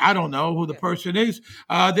 I mean, I don't know who the person is.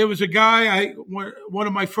 There was a guy, one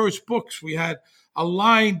of my first books, we had a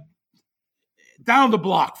line down the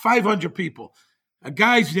block, 500 people. A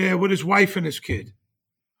guy's there with his wife and his kid.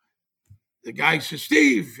 The guy says,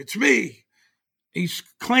 Steve, it's me. He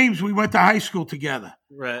claims we went to high school together.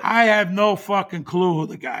 Right. I have no fucking clue who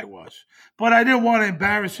the guy was. But I didn't want to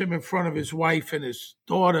embarrass him in front of his wife and his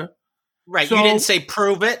daughter. Right. So, you didn't say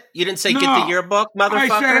prove it. You didn't say get the yearbook,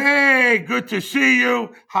 motherfucker. I said, hey, good to see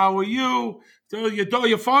you. How are you?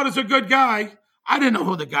 Your father's a good guy. I didn't know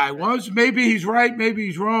who the guy was. Maybe he's right. Maybe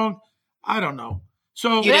he's wrong. I don't know.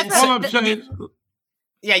 So I'm saying...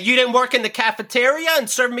 Yeah, you didn't work in the cafeteria and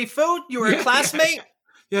serve me food? You were a classmate?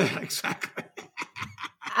 Yeah, exactly.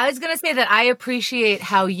 I was going to say that I appreciate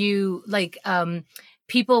how you,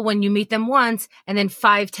 people, when you meet them once and then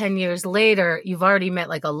 5-10 years later, you've already met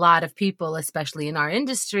like a lot of people, especially in our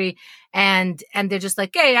industry. And they're just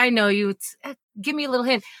like, hey, I know you. Give me a little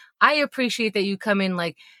hint. I appreciate that you come in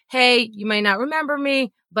like, hey, you might not remember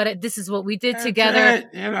me, but this is what we did together.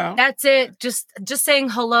 That's it. Just saying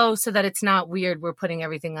hello so that it's not weird. We're putting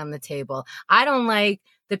everything on the table. I don't like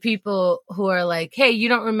the people who are like, hey, you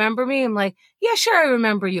don't remember me? I'm like, yeah, sure, I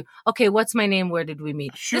remember you. Okay, what's my name? Where did we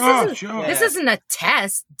meet? Sure. This isn't a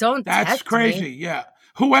test. Don't test me. That's crazy, yeah.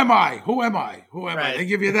 Who am I? Right. They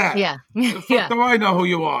give you that. Yeah. The fuck do I know who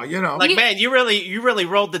you are, you know? Like, man, you really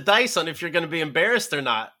rolled the dice on if you're going to be embarrassed or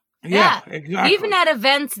not. Yeah, exactly. Even at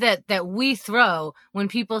events that we throw, when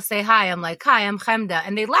people say hi, I'm like, hi, I'm Chemda.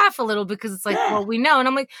 And they laugh a little because it's like, well, we know. And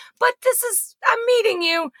I'm like, but I'm meeting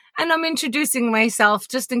you and I'm introducing myself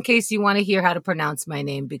just in case you want to hear how to pronounce my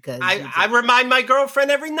name because I remind my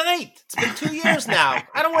girlfriend every night. It's been 2 years now.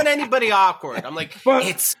 I don't want anybody awkward. I'm like,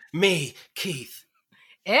 it's me, Keith.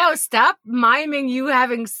 Ew, stop miming you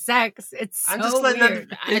having sex. It's so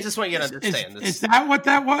weird. I just want you to understand this. Is that what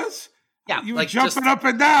that was? Yeah, You were like jumping just, up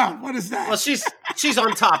and down. What is that? well, she's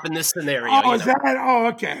on top in this scenario. oh, you is know. that? Oh,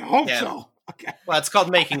 okay. I hope Yeah. so. Okay. Well, it's called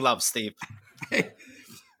making love, Steve.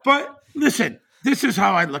 But listen, this is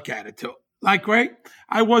how I look at it too. Like, right?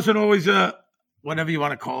 I wasn't always a whatever you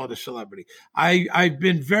want to call it, a celebrity. I've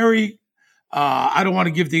been very I don't want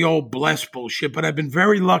to give the old blessed bullshit, but I've been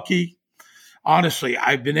very lucky. Honestly,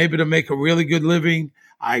 I've been able to make a really good living.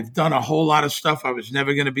 I've done a whole lot of stuff I was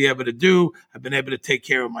never going to be able to do. I've been able to take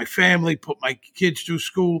care of my family, put my kids through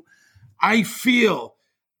school. I feel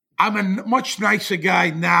I'm a much nicer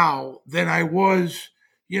guy now than I was,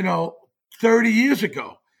 30 years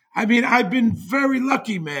ago. I mean, I've been very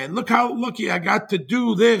lucky, man. Look how lucky I got to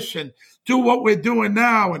do this and do what we're doing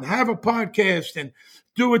now and have a podcast and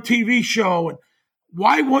do a TV show. And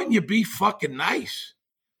why wouldn't you be fucking nice?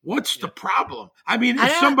 What's the problem? I mean,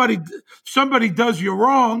 if somebody does you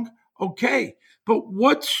wrong, okay, but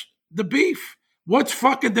what's the beef? What's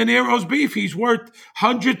fucking De Niro's beef? He's worth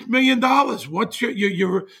 $100 million. What's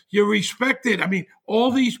you're respected? I mean, all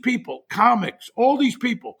these people, comics, all these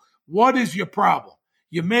people. What is your problem?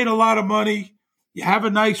 You made a lot of money. You have a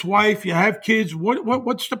nice wife. You have kids.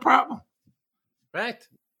 What's the problem? Right.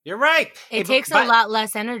 You're right. It takes a lot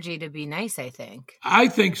less energy to be nice, I think. I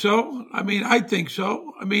think so. I think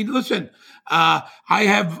so. Listen,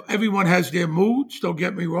 everyone has their moods, don't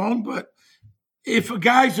get me wrong, but if a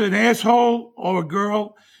guy's an asshole or a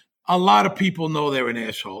girl, a lot of people know they're an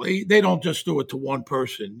asshole. They don't just do it to one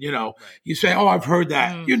person, Right. You say, oh, I've heard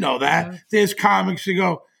that. Mm-hmm. You know that. Mm-hmm. There's comics who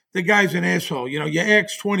go, the guy's an asshole. You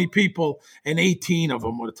ask 20 people and 18 of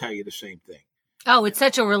them will tell you the same thing. Oh, it's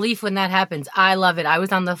such a relief when that happens. I love it. I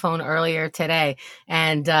was on the phone earlier today,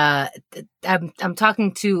 and I'm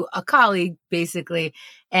talking to a colleague, basically,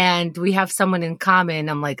 and we have someone in common.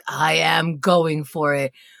 I'm like, I am going for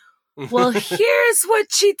it. Well, here's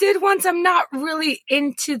what she did once. I'm not really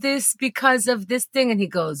into this because of this thing. And he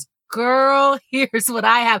goes, girl, here's what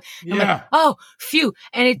I have. I'm like, oh, phew.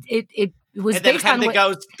 And it was and then based on what...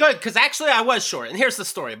 goes, good, because actually I was short. And here's the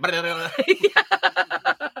story.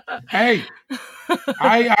 Hey,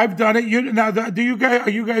 I've done it. Are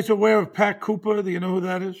you guys aware of Pat Cooper? Do you know who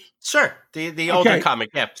that is? Sure, the older comic.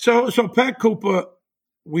 Yeah. So Pat Cooper,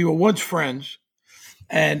 we were once friends,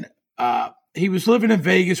 and he was living in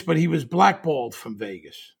Vegas, but he was blackballed from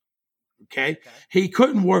Vegas. Okay, he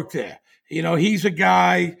couldn't work there. He's a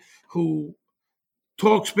guy who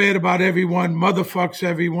talks bad about everyone, motherfucks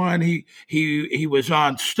everyone. He was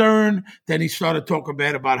on Stern. Then he started talking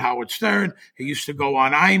bad about Howard Stern. He used to go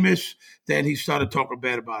on Imus. Then he started talking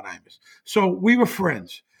bad about Imus. So we were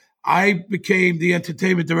friends. I became the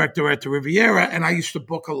entertainment director at the Riviera, and I used to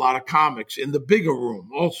book a lot of comics in the bigger room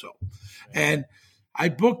also. And I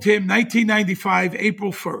booked him 1995,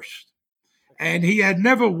 April 1st. And he had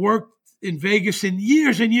never worked in Vegas in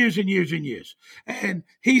years and years and years and years. And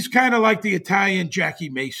he's kind of like the Italian Jackie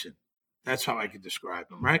Mason. That's how I could describe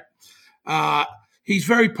him, right? He's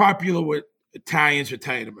very popular with Italian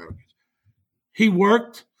Americans. He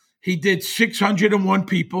worked. He did 601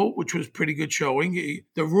 people, which was pretty good showing.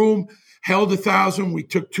 The room held 1,000. We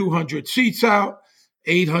took 200 seats out,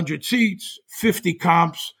 800 seats, 50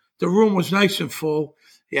 comps. The room was nice and full.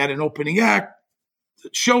 He had an opening act.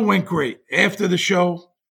 The show went great. After the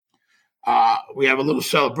show, we have a little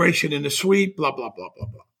celebration in the suite, blah, blah, blah, blah,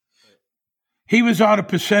 blah. He was on a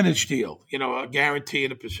percentage deal, a guarantee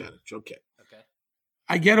and a percentage. Okay.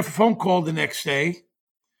 I get a phone call the next day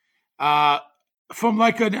from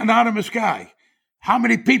like an anonymous guy. How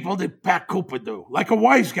many people did Pat Cooper do? Like a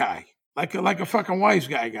wise guy, like a fucking wise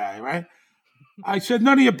guy, right? I said,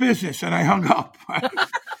 none of your business, and I hung up. Right?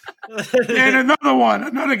 And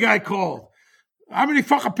another guy called. How many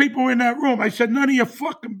fucking people were in that room? I said, none of your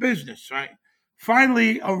fucking business, right?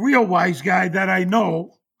 Finally, a real wise guy that I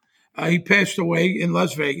know, he passed away in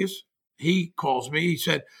Las Vegas. He calls me. He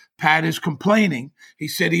said, Pat is complaining. He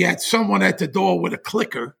said he had someone at the door with a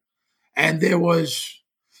clicker, and there was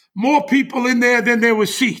more people in there than there were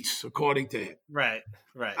seats, according to him. Right.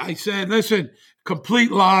 I said, listen,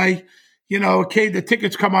 complete lie. The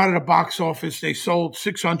tickets come out of the box office. They sold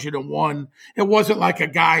 601. It wasn't like a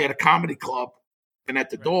guy at a comedy club and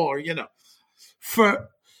at the door, For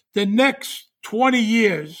the next 20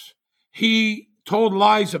 years, he told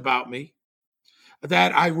lies about me,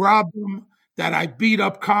 that I robbed him, that I beat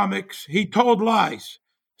up comics. He told lies.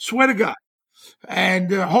 Swear to God. And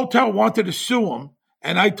the hotel wanted to sue him,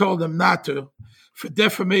 and I told him not to for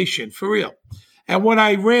defamation, for real. And when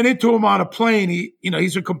I ran into him on a plane,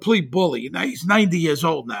 he's a complete bully. Now he's 90 years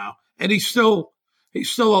old now, and he's still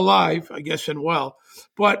alive, I guess, and well.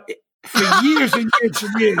 But for years and years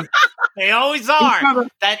and years, They always are.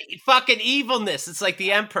 That fucking evilness. It's like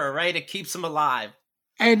the emperor, right? It keeps him alive.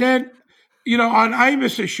 And then, on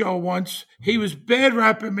Imos's show once, he was bad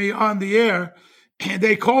rapping me on the air, and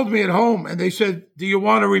they called me at home, and they said, do you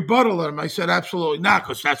want to rebuttal him? I said, absolutely not,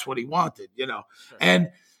 because that's what he wanted, Sure. And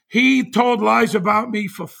he told lies about me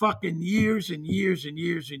for fucking years and years and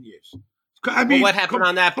years and years. I mean, what happened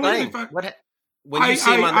on that plane? When you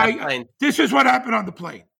see him on that plane? This is what happened on the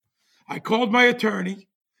plane. I called my attorney.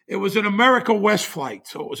 It was an America West flight,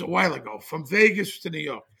 so it was a while ago, from Vegas to New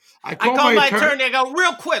York. I called my attorney. I go,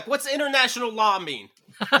 real quick, what's international law mean?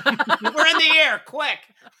 We're in the air, quick.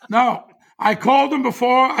 No, I called him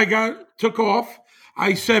before I took off.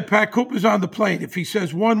 I said, Pat Cooper's on the plane. If he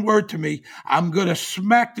says one word to me, I'm going to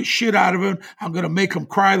smack the shit out of him. I'm going to make him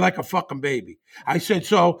cry like a fucking baby. I said,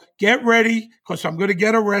 so get ready, because I'm going to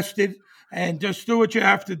get arrested, and just do what you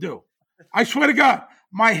have to do. I swear to God,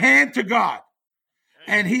 my hand to God.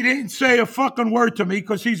 And he didn't say a fucking word to me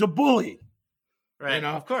because he's a bully. Right,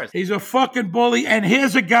 of course. He's a fucking bully. And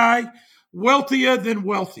here's a guy wealthier than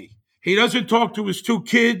wealthy. He doesn't talk to his 2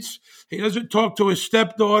 kids. He doesn't talk to his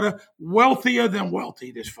stepdaughter. Wealthier than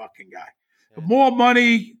wealthy, this fucking guy. Yeah. More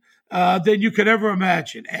money than you could ever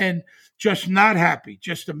imagine. And just not happy.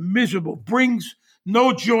 Just a miserable. Brings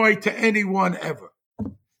no joy to anyone ever.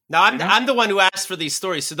 Now, I'm the one who asked for these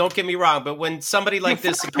stories, so don't get me wrong. But when somebody like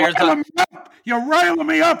this appears on... You're riling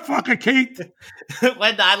me up, fucker, Keith.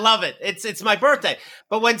 I love it. It's my birthday.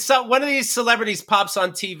 But when one of these celebrities pops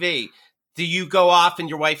on TV, do you go off and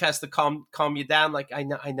your wife has to calm you down? Like, I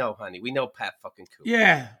know, honey. We know Pat fucking Cooper.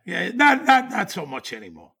 Yeah. Not so much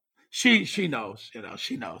anymore. She knows,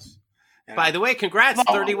 she knows. By the way, congrats,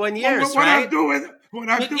 31 years, what right? I'm doing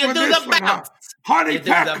this with her. Honey,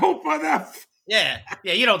 Pat Cooper, Yeah,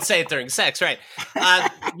 you don't say it during sex, right?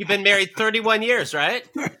 You've been married 31 years, right?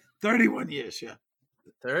 31 years, yeah.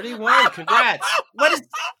 31, congrats.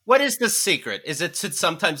 What is the secret? Is it to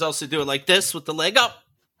sometimes also do it like this with the leg up?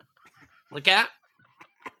 Like that?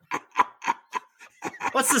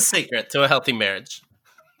 What's the secret to a healthy marriage?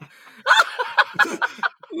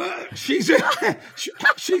 She's in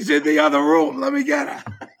the other room. Let me get her.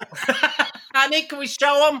 Honey, can we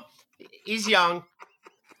show him? He's young.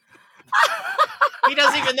 He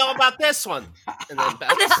doesn't even know about this one. And then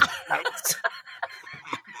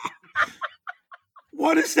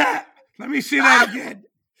what is that? Let me see that again.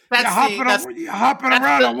 You're hopping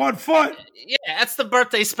around on 1 foot. Yeah, that's the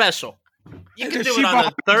birthday special. You can do it on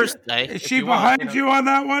a Thursday. Is she behind you on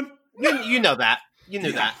that one? You know that. You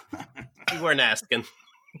knew that. You weren't asking.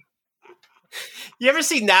 You ever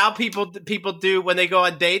see now people do when they go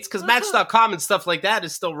on dates? Because Match.com and stuff like that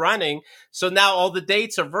is still running. So now all the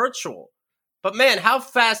dates are virtual. But man, how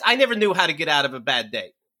fast. I never knew how to get out of a bad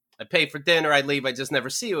date. I pay for dinner, I leave, I just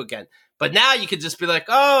never see you again. But now you could just be like,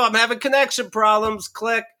 oh, I'm having connection problems.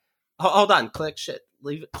 Click. Hold on. Click. Shit.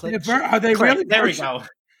 Leave it. Click. Are they click. really? There we go.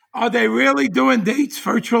 Are they really doing dates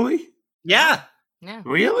virtually? Yeah.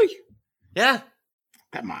 Really? Yeah.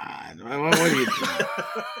 Come on. What are you doing?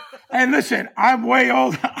 And listen, I'm way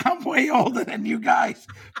older than you guys.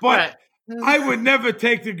 But I would never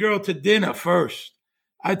take the girl to dinner first.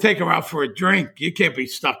 I'd take her out for a drink. You can't be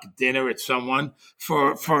stuck at dinner at someone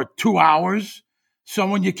for 2 hours.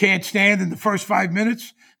 Someone you can't stand in the first 5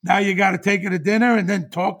 minutes. Now you got to take her to dinner and then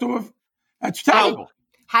talk to her. That's terrible.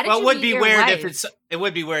 How did you meet your wife? It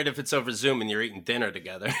would be weird if it's over Zoom and you're eating dinner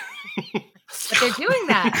together. But they're doing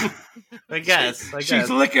that. I guess. She's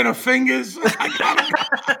licking her fingers.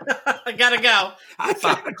 I gotta go.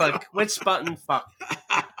 Fuck. Click. Which button? Fuck.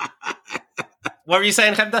 What were you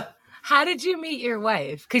saying, Chemda? How did you meet your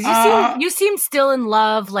wife? Because you seem still in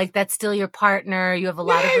love. Like that's still your partner. You have a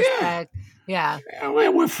lot of respect. Yeah.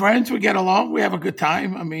 We're friends. We get along. We have a good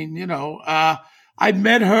time. I mean, I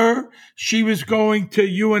met her. She was going to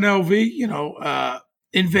UNLV,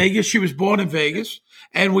 in Vegas. She was born in Vegas.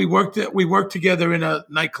 And we worked together in a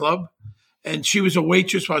nightclub. And she was a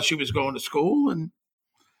waitress while she was going to school. And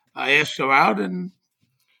I asked her out and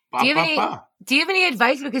do you have any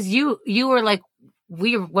advice? Because you were like,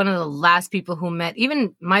 we were one of the last people who met.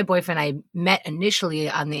 Even my boyfriend, I met initially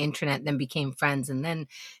on the internet, then became friends and then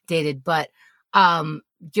dated. But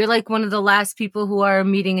you're like one of the last people who are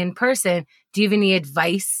meeting in person. Do you have any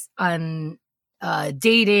advice on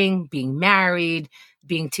dating, being married,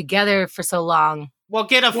 being together for so long? Well,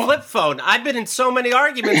 get a flip phone. I've been in so many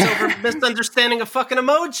arguments over misunderstanding a fucking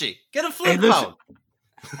emoji. Get a flip phone.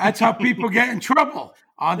 That's how people get in trouble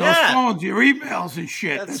on those phones, your emails and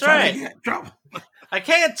shit. That's right. How they get in trouble. I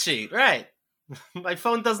can't cheat, right? My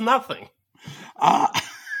phone does nothing.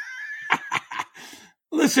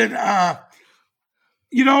 Listen, honestly,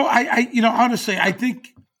 I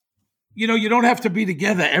think you don't have to be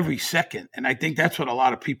together every second. And I think that's what a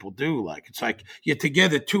lot of people do. Like, it's like you're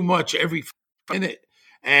together too much every minute.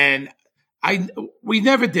 And we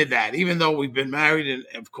never did that, even though we've been married, and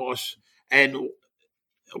of course, and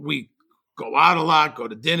we go out a lot, go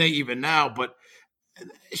to dinner even now, but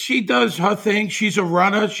she does her thing. She's a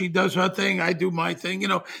runner. She does her thing. I do my thing.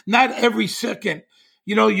 Not every second.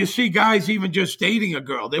 You see guys even just dating a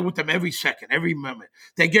girl. They're with them every second, every moment.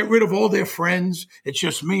 They get rid of all their friends. It's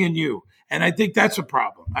just me and you. And I think that's a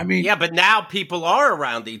problem. I mean, yeah, but now people are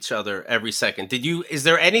around each other every second. Is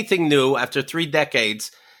there anything new after 3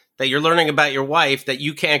 decades that you're learning about your wife that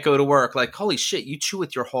you can't go to work? Like, holy shit, you chew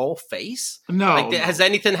with your whole face? No. Like, has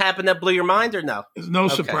anything happened that blew your mind or no? There's no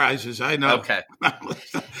surprises. I know. Okay.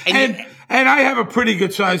 and I have a pretty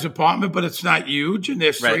good sized apartment, but it's not huge. And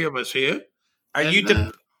there's 3 of us here. Are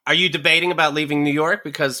you debating about leaving New York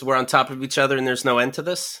because we're on top of each other and there's no end to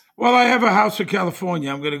this? Well, I have a house in California.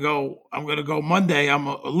 I'm gonna go Monday. I'm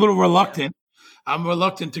a little reluctant. I'm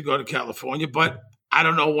reluctant to go to California, but I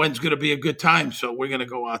don't know when's gonna be a good time. So we're gonna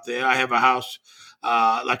go out there. I have a house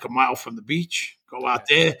like a mile from the beach. Go out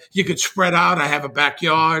there. You could spread out. I have a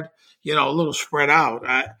backyard. A little spread out.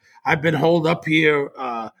 I've been holed up here.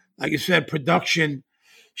 Like I said, production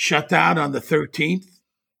shut down on the 13th.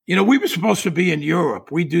 We were supposed to be in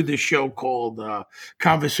Europe. We do this show called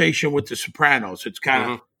Conversation with the Sopranos. It's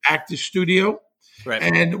kind of actor studio. Right.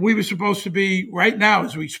 And we were supposed to be right now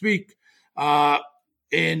as we speak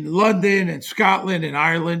in London and Scotland and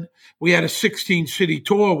Ireland. We had a 16-city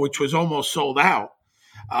tour, which was almost sold out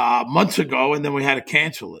months ago, and then we had to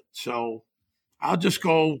cancel it. So I'll just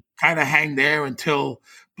go kind of hang there until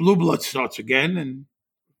Blue Blood starts again, and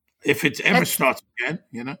if it ever starts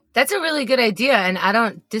again, That's a really good idea.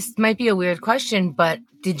 And this might be a weird question, but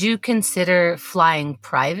did you consider flying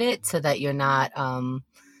private so that you're not...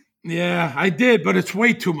 Yeah, I did, but it's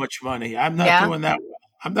way too much money. I'm not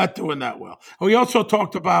doing that well. We also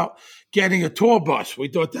talked about getting a tour bus. We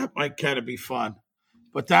thought that might kind of be fun.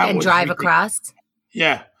 But that and was drive ridiculous. across?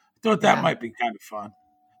 Yeah, I thought that might be kind of fun.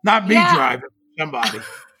 Not me driving, somebody.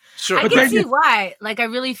 Sure. I can see why. Like, I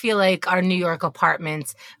really feel like our New York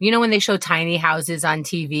apartments, when they show tiny houses on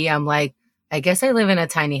TV, I'm like, I guess I live in a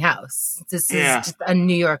tiny house. This is just a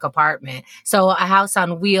New York apartment. So a house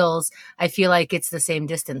on wheels, I feel like it's the same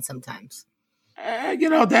distance sometimes.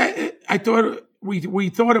 That I thought we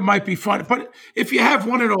thought it might be fun. But if you have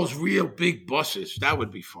one of those real big buses, that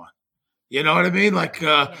would be fun. You know what I mean? Like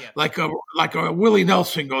a Willie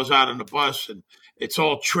Nelson goes out on the bus and it's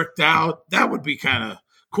all tricked out. That would be kind of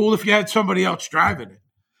cool if you had somebody else driving it.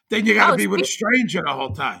 Then you got to be with a stranger the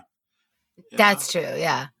whole time. That's true,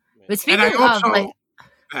 yeah. But speaking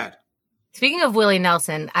of Willie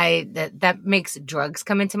Nelson, that makes drugs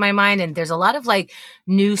come into my mind, and there's a lot of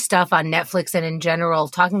new stuff on Netflix and in general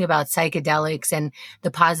talking about psychedelics and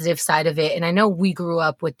the positive side of it. And I know we grew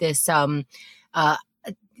up with this.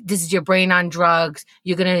 This is your brain on drugs.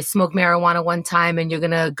 You're gonna smoke marijuana one time, and you're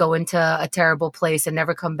gonna go into a terrible place and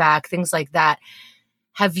never come back. Things like that.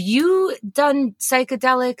 Have you done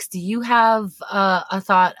psychedelics? Do you have a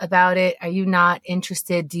thought about it? Are you not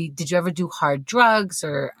interested? Did you ever do hard drugs,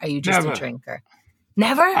 or are you just a drinker?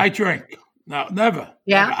 Never? I drink. No, never.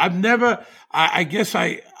 Yeah? Never. I've never, I guess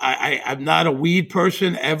I'm not a weed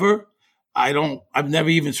person ever. I've never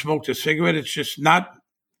even smoked a cigarette. It's not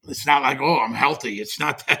like, I'm healthy. It's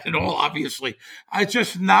not that at all, obviously. It's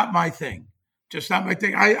just not my thing. Just not my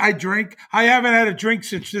thing. I drink. I haven't had a drink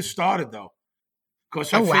since this started, though.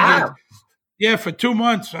 Because I figured, for 2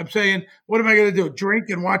 months, I'm saying, what am I going to do? Drink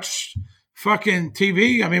and watch fucking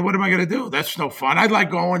TV? I mean, what am I going to do? That's no fun. I like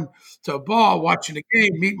going to a bar, watching a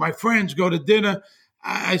game, meet my friends, go to dinner.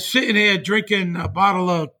 I sitting here drinking a bottle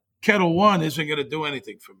of Kettle One isn't going to do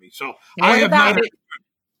anything for me. So I have not.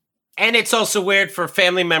 And it's also weird for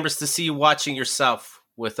family members to see you watching yourself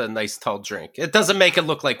with a nice tall drink. It doesn't make it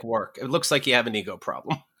look like work. It looks like you have an ego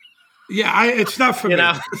problem. Yeah, it's not for me.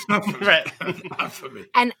 It's not for me. Right. Not for me.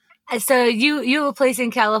 And so you have a place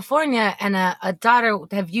in California and a daughter.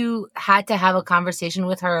 Have you had to have a conversation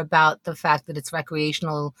with her about the fact that it's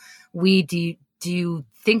recreational weed? Do you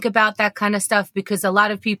think about that kind of stuff? Because a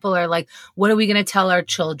lot of people are like, what are we going to tell our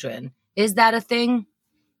children? Is that a thing?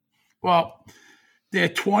 Well, they're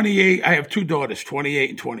 28. I have 2 daughters, 28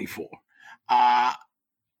 and 24.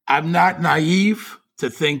 I'm not naive to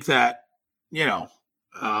think that,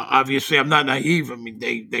 obviously, I'm not naive. I mean,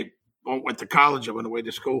 they went to college. I went away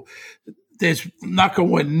to school. There's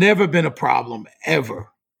never been a problem ever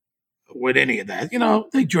with any of that.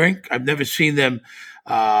 They drink. I've never seen them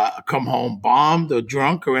come home bombed or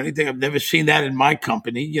drunk or anything. I've never seen that in my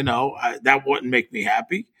company. That wouldn't make me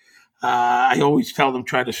happy. I always tell them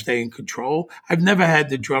try to stay in control. I've never had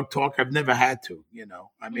the drug talk. I've never had to,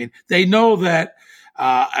 I mean, they know that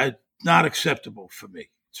it's not acceptable for me.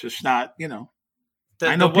 It's just not,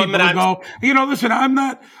 I know people who go, listen,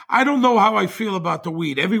 I don't know how I feel about the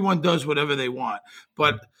weed. Everyone does whatever they want.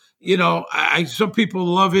 But, some people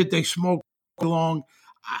love it. They smoke along.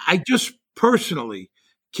 I just personally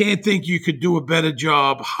can't think you could do a better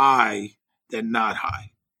job high than not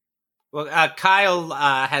high. Well, Kyle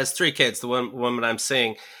has 3 kids, the woman I'm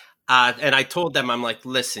seeing. And I told them, I'm like,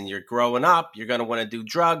 listen, you're growing up. You're going to want to do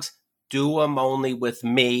drugs. Do them only with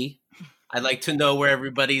me. I like to know where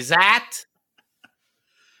everybody's at.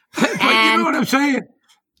 But you know what I'm saying?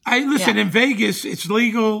 In Vegas, it's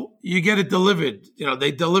legal. You get it delivered.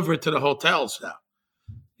 They deliver it to the hotels now.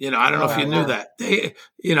 I don't know if you knew that. They,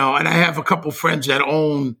 and I have a couple friends that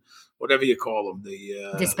own whatever you call them,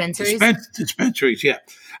 the dispensaries. Dispensaries, yeah.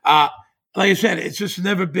 Like I said, it's just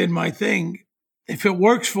never been my thing. If it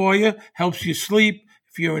works for you, helps you sleep,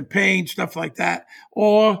 if you're in pain, stuff like that,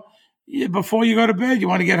 or before you go to bed, you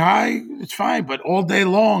want to get high, it's fine. But all day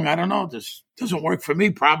long, I don't know. This doesn't work for me.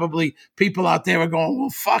 Probably people out there are going, well,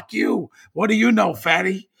 fuck you. What do you know,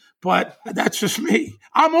 fatty? But that's just me.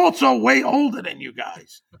 I'm also way older than you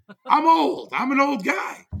guys. I'm old. I'm an old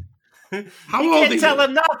guy. How you old can't tell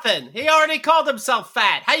him nothing. He already called himself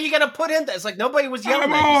fat. How are you going to put in that? It's like nobody was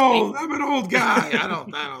yelling at you. I'm an old guy. I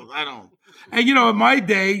don't. And, in my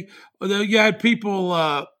day, you had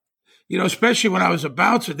people, especially when I was a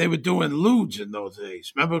bouncer, they were doing lewds in those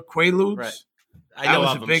days. Remember Quaaludes? Right. That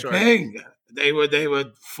was a big thing. They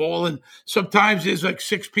would fall in. Sometimes there's like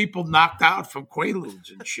 6 people knocked out from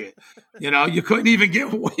Quaaludes and shit. You couldn't even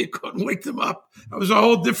you couldn't wake them up. It was a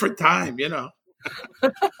whole different time,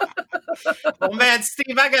 Well, man,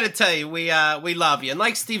 Steve, I got to tell you, we love you. And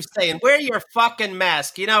like Steve's saying, wear your fucking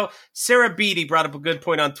mask. Sarah Beatty brought up a good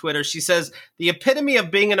point on Twitter. She says, the epitome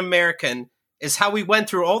of being an American is how we went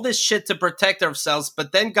through all this shit to protect ourselves,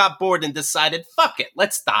 but then got bored and decided, fuck it,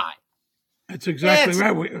 let's die. That's exactly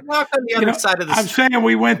right. Walk on the other side of the I'm saying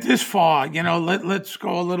we went this far. Let's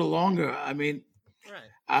go a little longer. I mean, right.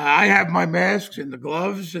 I have my masks and the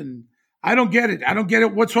gloves, and I don't get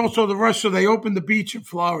it. What's also the rush? So they opened the beach in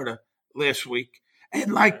Florida last week,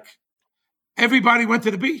 and everybody went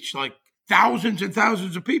to the beach, like thousands and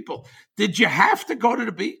thousands of people. Did you have to go to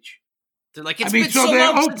the beach? They're like, it's been so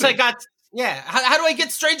long since I got. Yeah, how do I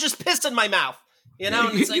get strangers' piss in my mouth?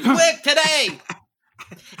 It's like quick today.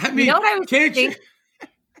 I mean, what I was thinking?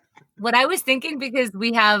 What I was thinking, because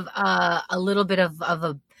we have a little bit of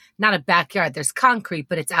a, not a backyard. There's concrete,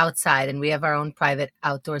 but it's outside, and we have our own private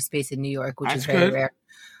outdoor space in New York, which is very rare.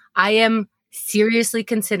 I am seriously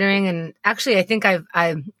considering, and actually, I think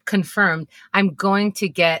I've confirmed, I'm going to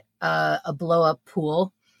get a blow up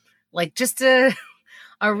pool, like just a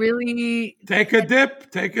really take a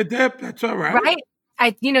dip. That's all right, right?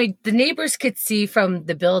 The neighbors could see from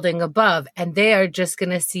the building above, and they are just going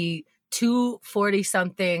to see 2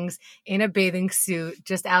 40-somethings in a bathing suit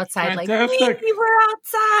just outside. Fantastic. Like, we're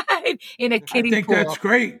outside in a kiddie pool. I think that's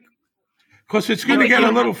great, because it's going to get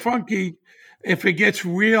a little funky if it gets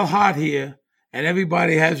real hot here and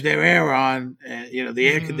everybody has their air on, and, the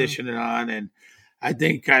air conditioning on, and I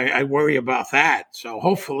think I worry about that. So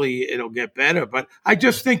hopefully it'll get better. But I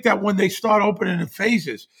just think that when they start opening in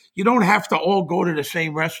phases, you don't have to all go to the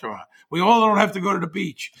same restaurant. We all don't have to go to the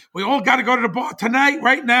beach. We all got to go to the bar tonight,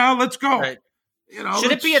 right now. Let's go. Right.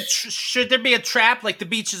 Should there be a trap, like the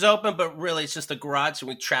beach is open, but really it's just a garage and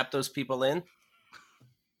we trap those people in?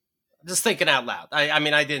 Just thinking out loud. I'm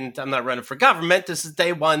not running for government. This is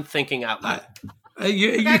day one thinking out loud.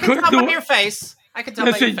 I can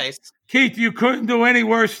tell by your face. Keith, you couldn't do any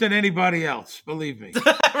worse than anybody else. Believe me.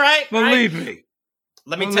 Right? Believe me.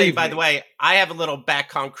 Let me tell you, by the way, I have a little back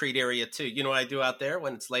concrete area too. You know what I do out there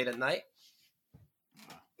when it's late at night?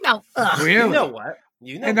 No. Really? You know what?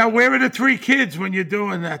 And now where are the 3 kids when you're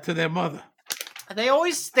doing that to their mother? They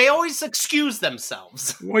always excuse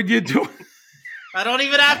themselves. What you doing? I don't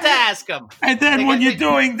even have to ask them. And then when you're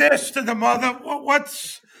doing this to the mother, what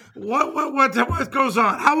goes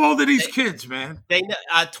on? How old are these kids, man? They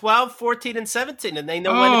 12, 14, and 17, and they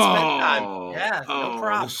know when it's bedtime. Yeah, no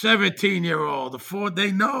problem. The 17-year-old, the 4,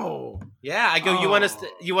 they know. Yeah, I go, you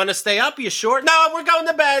want to stay up? You sure? No, we're going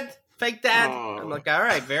to bed. Fake dad. I'm like, all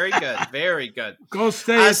right, very good, very good. Go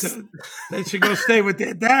stay. They should go stay with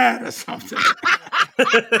their dad or something.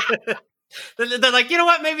 They're like, you know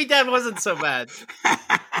what? Maybe dad wasn't so bad.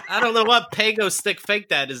 I don't know what Pago stick fake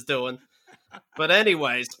dad is doing. But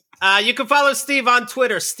anyways, you can follow Steve on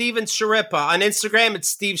Twitter, Steven Schirripa. On Instagram, it's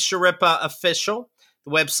Steve Schirripa Official.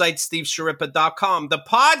 The website, steveshirripa.com. The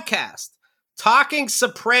podcast, Talking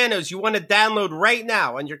Sopranos, you want to download right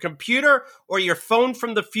now on your computer or your phone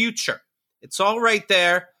from the future. It's all right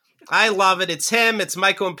there. I love it. It's him. It's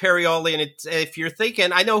Michael Imperioli. And if you're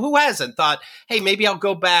thinking, I know who hasn't thought, hey, maybe I'll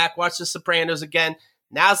go back, watch The Sopranos again.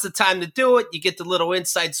 Now's the time to do it. You get the little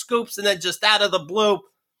inside scoops, and then just out of the blue,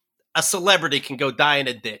 a celebrity can go die in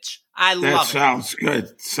a ditch. I love it. That sounds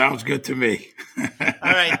good. Sounds good to me. All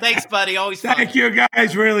right. Thanks, buddy. Always fun. Thank you,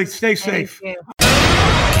 guys. Really, stay safe. Thank you.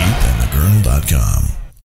 KeithAndTheGirl.com